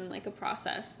realization, like a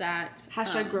process that...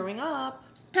 growing up.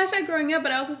 Growing up,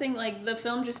 but I also think like the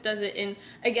film just does it in,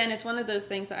 again, it's one of those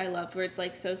things that I loved where it's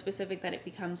like so specific that it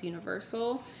becomes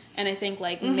universal. And I think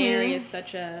like Mary is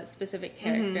such a specific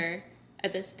character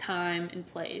at this time and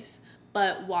place.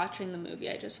 But watching the movie,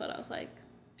 I just felt, I was like...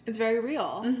 It's very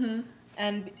real.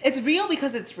 And it's real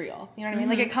because it's real. You know what I mean?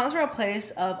 Like, it comes from a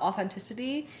place of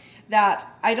authenticity that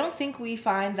I don't think we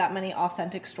find that many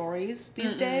authentic stories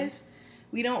these days.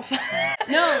 We don't find...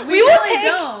 No, we will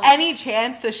take any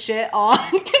chance to shit on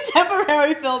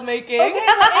contemporary filmmaking. Okay,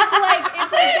 but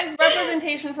it's like there's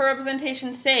representation for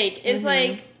representation's sake. It's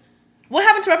like... What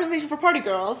happened to representation for party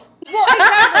girls? Well,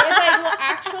 exactly. It's like, well,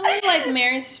 actually, like,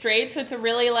 Mary's straight, so it's a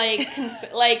really, like,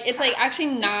 it's, like, actually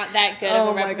not that good of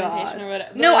a representation or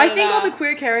whatever. No, I think all the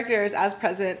queer characters as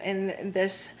present in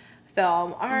this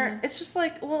film are, it's just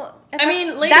like, well,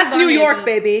 that's New York,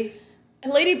 baby.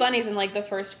 Lady Bunny's in, like, the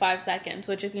first 5 seconds,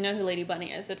 which, if you know who Lady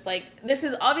Bunny is, it's, like, this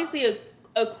is obviously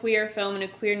a queer film and a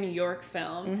queer New York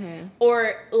film.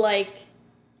 Or, like...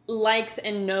 likes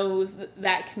and knows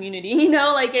that community, you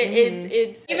know, like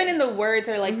it's even in the words,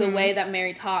 or like the way that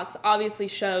Mary talks obviously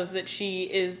shows that she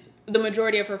is, the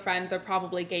majority of her friends are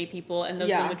probably gay people, and those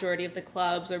are the majority of the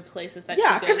clubs or places that she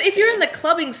goes because if you're in the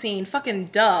clubbing scene, fucking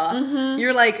duh,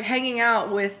 you're like hanging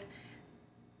out with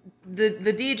the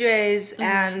DJs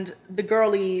and the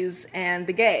girlies and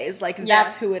the gays, like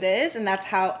that's who it is, and that's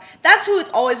who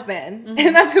it's always been,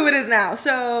 and that's who it is now.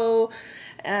 So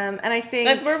and I think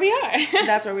that's where we are.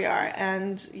 That's where we are,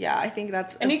 and yeah, I think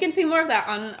that's... And you can see more of that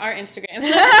on our Instagram.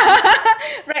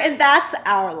 Right, and that's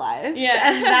our life. Yeah.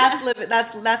 And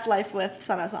that's life with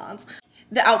Sana Sans.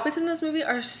 The outfits in this movie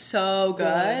are so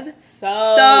good.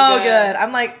 So good.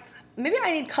 I'm like, maybe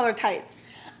I need color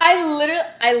tights. I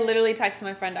literally texted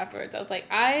my friend afterwards. I was like,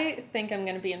 I think I'm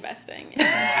gonna be investing in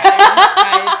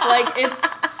tights. Like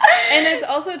it's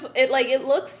also it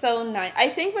looks so nice. I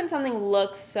think when something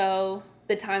looks so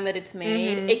the time that it's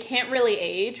made, it can't really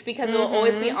age because it will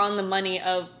always be on the money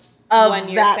of when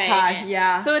you're that saying time. It.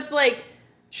 Yeah. So it's like,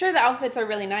 sure, the outfits are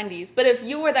really 90s, but if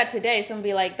you wore that today, someone would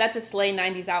be like, that's a slay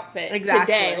 90s outfit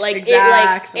today. Like it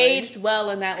like aged well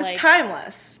in that, like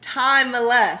timeless.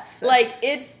 Like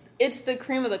it's the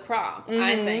cream of the crop,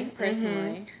 I think,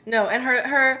 personally. No, and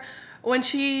her when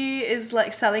she is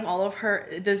like selling all of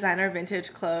her designer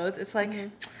vintage clothes, it's like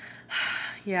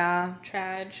yeah.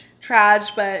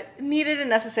 Trage, but needed and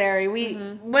necessary.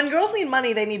 When girls need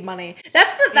money, they need money.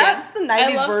 That's the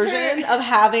 90s version of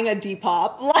having a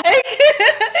Depop. Like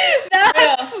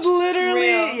that's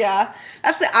literally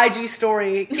that's the IG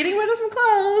story. Getting rid of some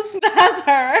clothes. That's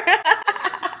her.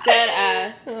 Dead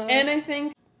ass. And I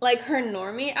think like her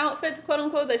normie outfits, quote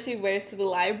unquote, that she wears to the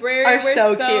library are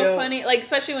so cute. Funny. Like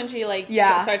especially when she like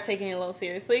starts taking it a little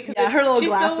seriously. Her little glasses.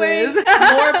 Still wears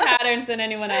more patterns than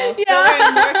anyone else. Still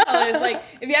wearing more colors. Like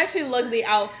if you actually look at the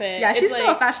outfit, she's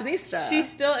still a fashionista. She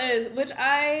still is, which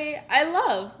I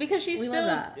love because she's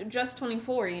still just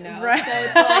 24. You know, right? So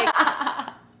it's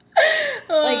like.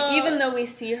 Like, even though we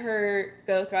see her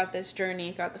go throughout this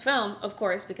journey throughout the film, of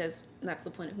course, because that's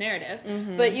the point of narrative,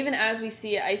 but even as we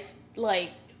see it,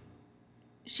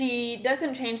 she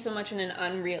doesn't change so much in an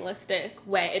unrealistic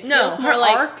way. It feels more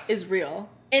like... her arc is real.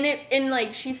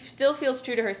 And she still feels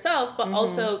true to herself, but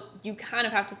also you kind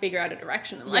of have to figure out a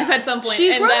direction in life at some point.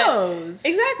 She grows.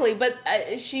 Exactly, but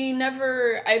she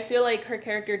never... I feel like her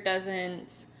character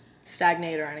doesn't...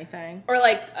 stagnate or anything. Or,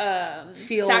 like,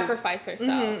 sacrifice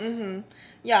herself.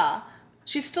 Yeah.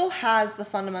 She still has the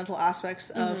fundamental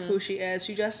aspects of who she is.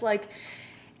 She just, like,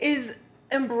 is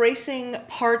embracing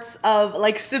parts of,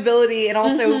 like, stability and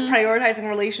also prioritizing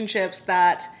relationships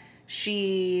that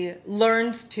she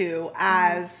learns to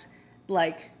as,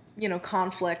 like, you know,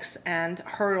 conflicts and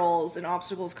hurdles and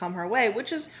obstacles come her way,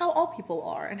 which is how all people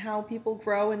are and how people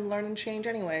grow and learn and change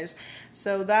anyways.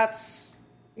 So that's,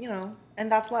 you know, and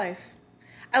that's life.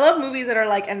 I love movies that are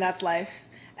like, and that's life.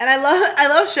 And I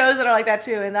love shows that are like that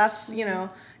too. And that's, you know,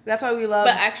 that's why we love...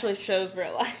 But actually shows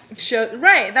real life.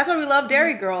 Right. That's why we love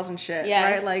Dairy Girls and shit.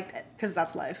 Yes. Right? Like, because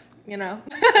that's life, you know?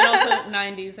 And also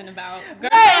 90s and about.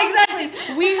 Right,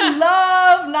 exactly. We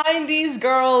love 90s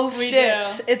girls we shit.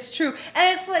 Do. It's true.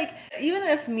 And it's like, even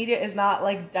if media is not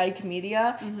like dyke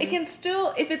media, it can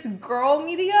still, if it's girl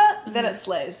media, then it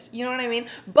slays. You know what I mean?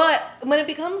 But when it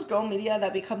becomes girl media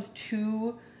that becomes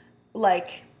too,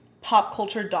 like, pop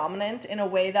culture dominant in a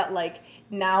way that, like,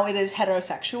 now it is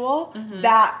heterosexual,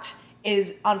 that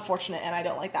is unfortunate, and I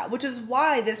don't like that. Which is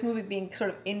why this movie being sort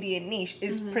of indie and niche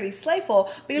is pretty slayful,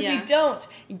 because we don't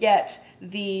get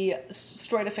the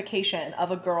straightification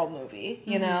of a girl movie,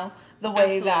 you know? The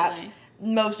way that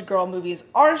most girl movies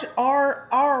are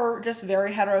just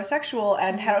very heterosexual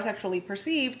and heterosexually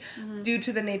perceived due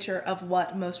to the nature of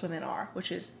what most women are,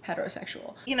 which is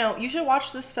heterosexual. You know, you should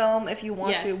watch this film if you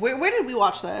want to. Where did we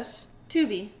watch this?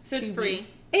 Tubi. So it's free.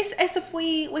 It's a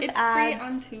free with ads.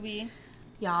 It's free on Tubi.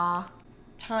 Yeah.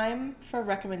 Time for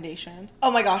recommendations. Oh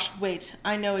my gosh, wait.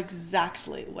 I know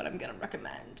exactly what I'm going to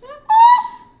recommend.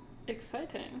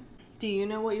 Exciting. Do you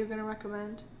know what you're going to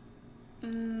recommend?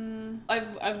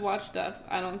 I've watched stuff.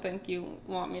 I don't think you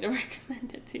want me to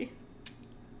recommend it to you.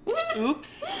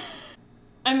 Oops.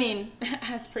 I mean,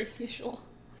 as per usual.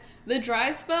 The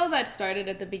dry spell that started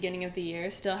at the beginning of the year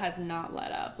still has not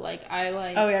let up. Like,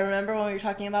 Oh yeah, remember when we were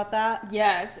talking about that?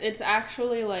 Yes, it's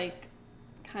actually, like,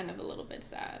 kind of a little bit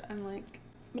sad. I'm like...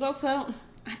 But also,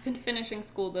 I've been finishing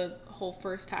school the whole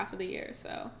first half of the year,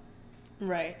 so...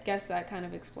 Right. Guess that kind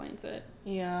of explains it.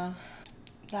 Yeah,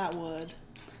 that would.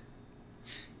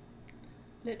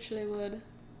 Literally would.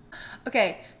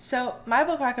 Okay, so my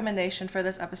book recommendation for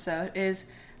this episode is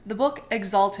the book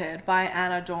Exalted by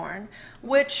Anna Dorn,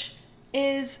 which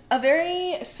is a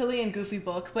very silly and goofy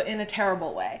book, but in a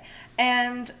terrible way.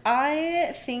 And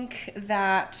I think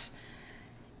that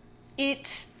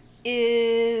it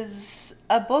is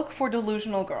a book for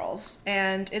delusional girls,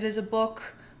 and it is a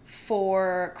book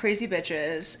for crazy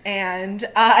bitches, and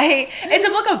it's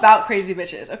a book about crazy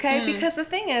bitches, okay? Because the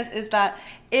thing is that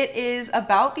it is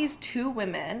about these two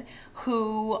women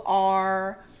who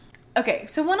are... Okay,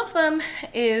 so one of them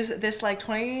is this, like,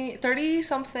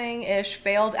 30-something-ish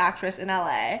failed actress in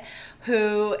LA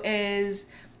who is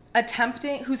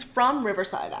who's from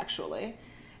Riverside, actually,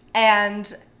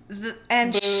 and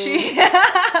she...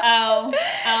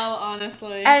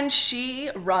 honestly. And she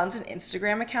runs an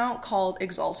Instagram account called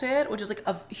Exalted, which is, like,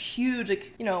 a huge,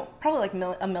 like, you know, probably, like,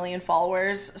 a million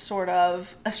followers sort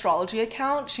of astrology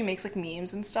account. She makes, like,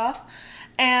 memes and stuff.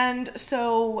 And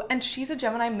she's a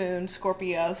Gemini moon,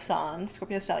 Scorpio sun,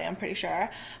 Scorpio stellium, I'm pretty sure.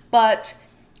 But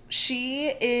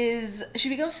she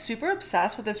becomes super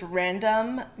obsessed with this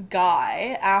random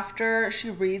guy after she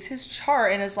reads his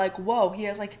chart and is like, whoa, he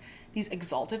has, like, these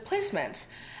exalted placements.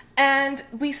 And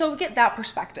we get that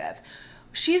perspective.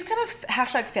 She's kind of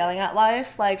hashtag failing at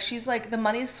life. Like, she's like, the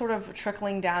money's sort of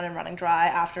trickling down and running dry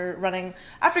after going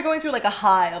through, like, a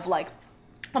high of, like,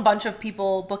 a bunch of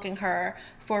people booking her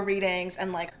for readings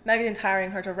and, like, magazines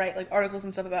hiring her to write, like, articles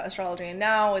and stuff about astrology. And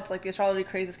now it's like the astrology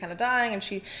craze is kind of dying, and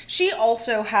she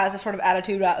also has a sort of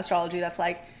attitude about astrology that's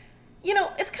like, you know,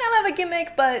 it's kind of a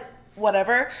gimmick, but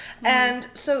whatever. And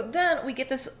so then we get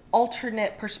this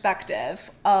alternate perspective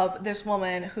of this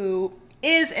woman who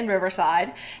is in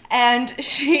Riverside, and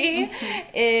she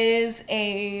is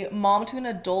a mom to an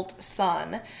adult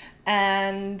son,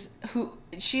 and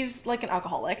she's like an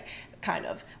alcoholic, kind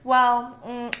of.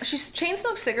 Well, she chain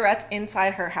smokes cigarettes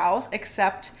inside her house,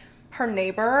 except her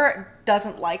neighbor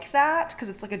doesn't like that because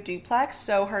it's like a duplex.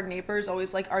 So her neighbor's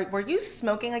always like, were you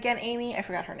smoking again, Amy? I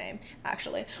forgot her name,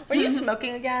 actually. Were you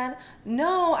smoking again?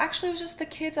 No, actually, it was just the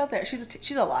kids out there.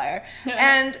 She's a liar.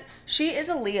 And she is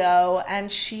a Leo,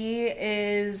 and she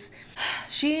is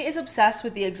obsessed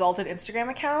with the Exalted Instagram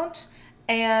account,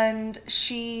 and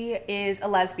she is a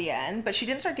lesbian, but she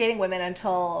didn't start dating women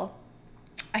until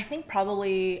I think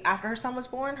probably after her son was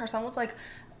born. Her son was like,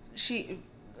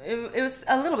 it was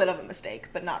a little bit of a mistake,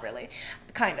 but not really.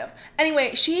 Kind of.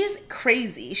 Anyway, she is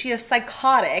crazy. She is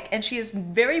psychotic, and she is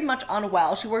very much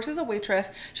unwell. She works as a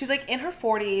waitress. She's like in her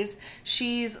 40s.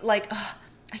 She's like,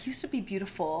 I used to be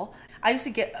beautiful. I used to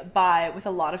get by with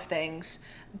a lot of things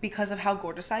because of how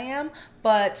gorgeous I am,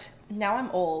 but now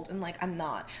I'm old and like I'm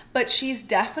not. But she's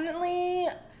definitely...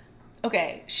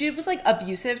 Okay, she was, like,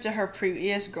 abusive to her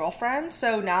previous girlfriend,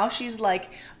 so now she's,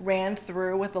 like, ran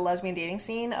through with the lesbian dating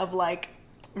scene of, like,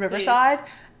 Riverside. Please.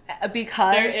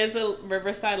 Because... There is a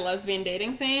Riverside lesbian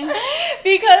dating scene?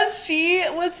 Because she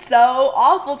was so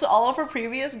awful to all of her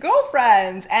previous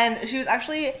girlfriends. And she was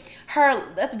actually...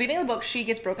 At the beginning of the book, she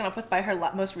gets broken up with by her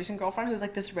most recent girlfriend, who's,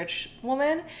 like, this rich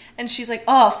woman. And she's like,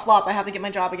 oh, flop, I have to get my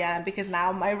job again because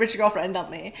now my rich girlfriend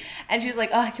dumped me. And she's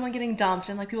like, oh, I keep on getting dumped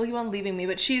and, like, people keep on leaving me.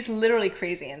 But she's literally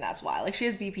crazy, and that's why. Like, she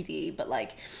has BPD, but,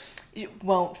 like...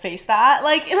 won't face that.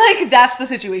 Like that's the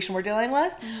situation we're dealing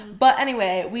with. Mm-hmm. But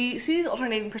anyway, we see these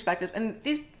alternating perspectives, and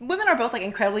these women are both like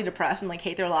incredibly depressed and like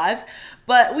hate their lives,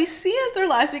 but we see as their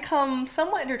lives become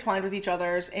somewhat intertwined with each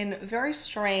other's in very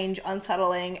strange,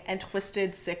 unsettling, and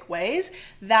twisted, sick ways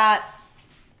that's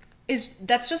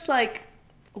just like,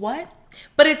 what?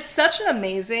 But it's such an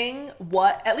amazing,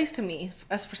 at least to me,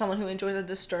 as for someone who enjoys a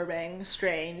disturbing,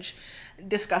 strange,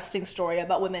 disgusting story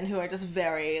about women who are just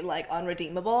very, like,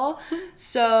 irredeemable.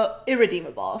 So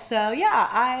yeah,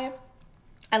 I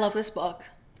love this book,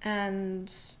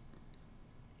 and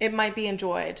it might be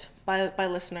enjoyed by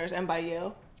listeners and by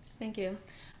you. Thank you.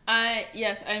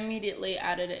 Yes, I immediately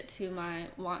added it to my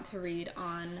want to read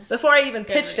on... Before I even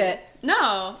pitched it.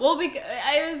 No, well, because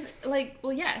I was like,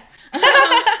 well, yes.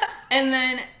 And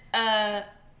then, that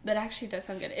actually does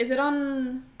sound good. Is it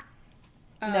on...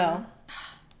 No.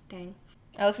 Dang.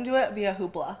 I listened to it via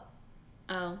Hoopla.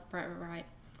 Oh, right.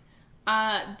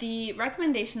 The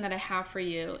recommendation that I have for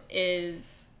you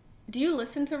is... Do you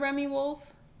listen to Remy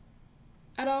Wolf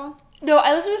at all? No,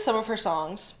 I listen to some of her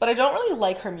songs, but I don't really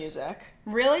like her music.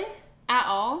 Really? At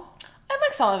all? I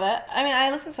like some of it. I mean,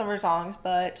 I listen to some of her songs,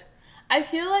 but... I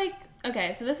feel like...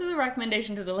 Okay, so this is a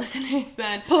recommendation to the listeners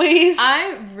then. Please.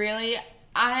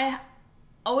 I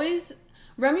always...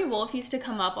 Remy Wolf used to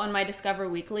come up on my Discover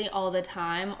Weekly all the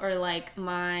time, or like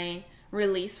my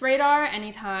release radar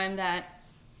anytime that...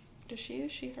 Does she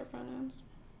use she, her pronouns?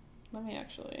 Let me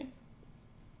actually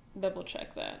double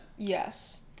check that.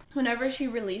 Yes. Whenever she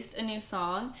released a new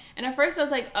song, and at first I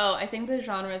was like, oh, I think the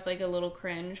genre is like a little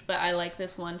cringe, but I like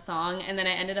this one song, and then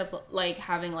I ended up like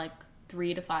having like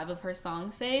 3 to 5 of her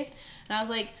songs saved, and I was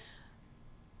like,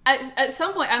 at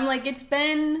some point, I'm like, it's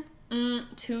been over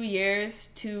 2 years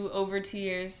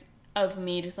of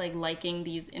me just like liking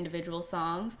these individual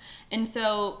songs, and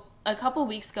so a couple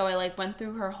weeks ago, I like went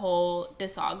through her whole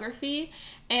discography,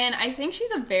 and I think she's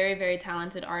a very, very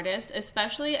talented artist.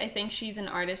 Especially, I think she's an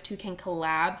artist who can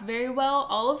collab very well.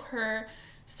 All of her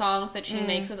songs that she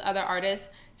makes with other artists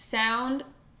sound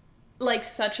like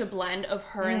such a blend of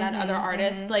her and that other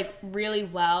artist, like really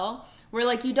well. Where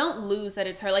like you don't lose that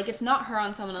it's her. Like it's not her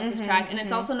on someone else's track, and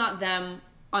it's also not them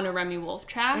on a Remy Wolf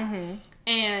track.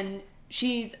 And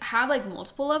she's had like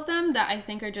multiple of them that I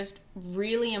think are just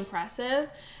really impressive,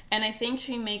 and I think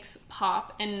she makes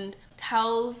pop and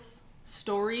tells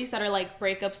stories that are like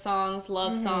breakup songs,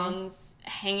 love songs,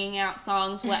 hanging out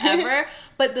songs, whatever,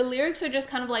 but the lyrics are just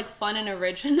kind of like fun and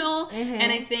original, and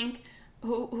I think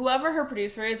whoever her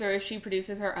producer is, or if she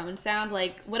produces her own sound,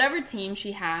 like whatever team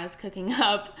she has cooking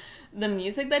up the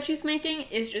music that she's making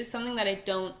is just something that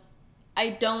I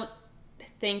don't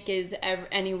think is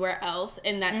anywhere else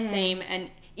in that same, and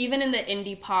even in the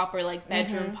indie pop or like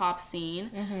bedroom pop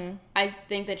scene, I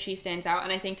think that she stands out,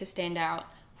 and I think to stand out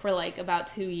for like about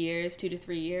 2 to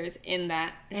 3 years in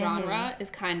that genre is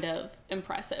kind of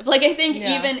impressive. Like I think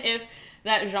even if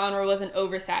that genre wasn't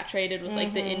oversaturated with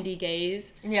like the indie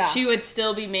gaze, she would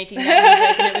still be making that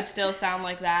music and it would still sound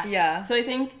like that. So I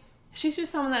think she's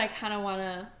just someone that I kind of want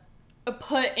to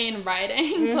put in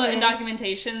writing, put in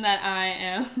documentation that I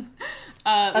am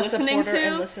a listening supporter to.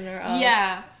 And listener of.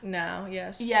 Yeah. No,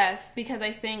 yes. Yes, because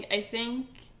I think,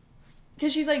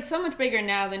 because she's like so much bigger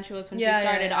now than she was when she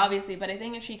started, obviously, but I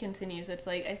think if she continues, it's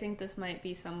like, I think this might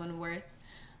be someone worth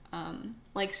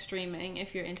like streaming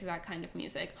if you're into that kind of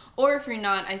music. Or if you're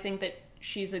not, I think that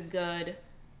she's a good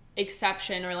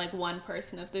exception or like one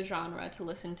person of the genre to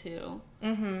listen to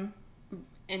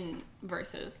in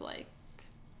versus like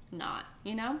not,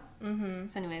 you know?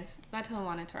 So anyways, that's who I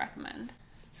wanted to recommend.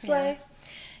 Slay.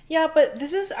 Yeah, but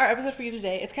this is our episode for you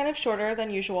today. It's kind of shorter than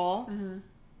usual.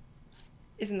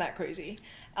 Isn't that crazy?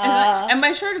 And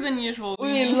by shorter than usual,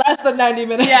 we mean less than 90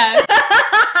 minutes. Yes.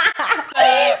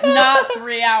 So not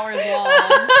 3 hours long.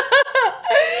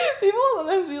 People will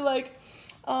sometimes be like,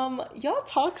 y'all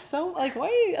talk so, like, why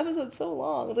are your episodes so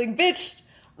long? It's like, bitch.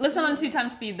 Listen on 2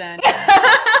 times speed then.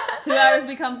 2 hours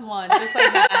becomes 1, just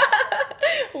like that.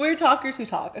 We're talkers who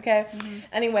talk, okay?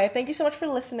 Anyway, thank you so much for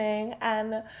listening,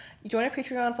 and join our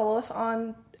Patreon, follow us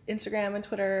on Instagram and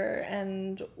Twitter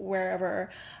and wherever,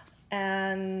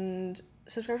 and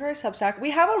subscribe to our Substack.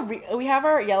 We have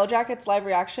our Yellow Jackets live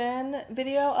reaction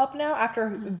video up now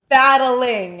after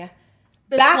battling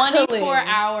the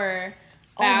 24-hour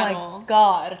battle. Oh my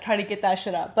god, try to get that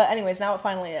shit up. But anyways, now it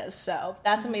finally is. So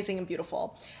that's amazing and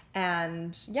beautiful.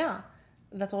 And yeah,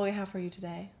 that's all we have for you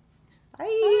today.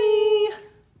 Bye.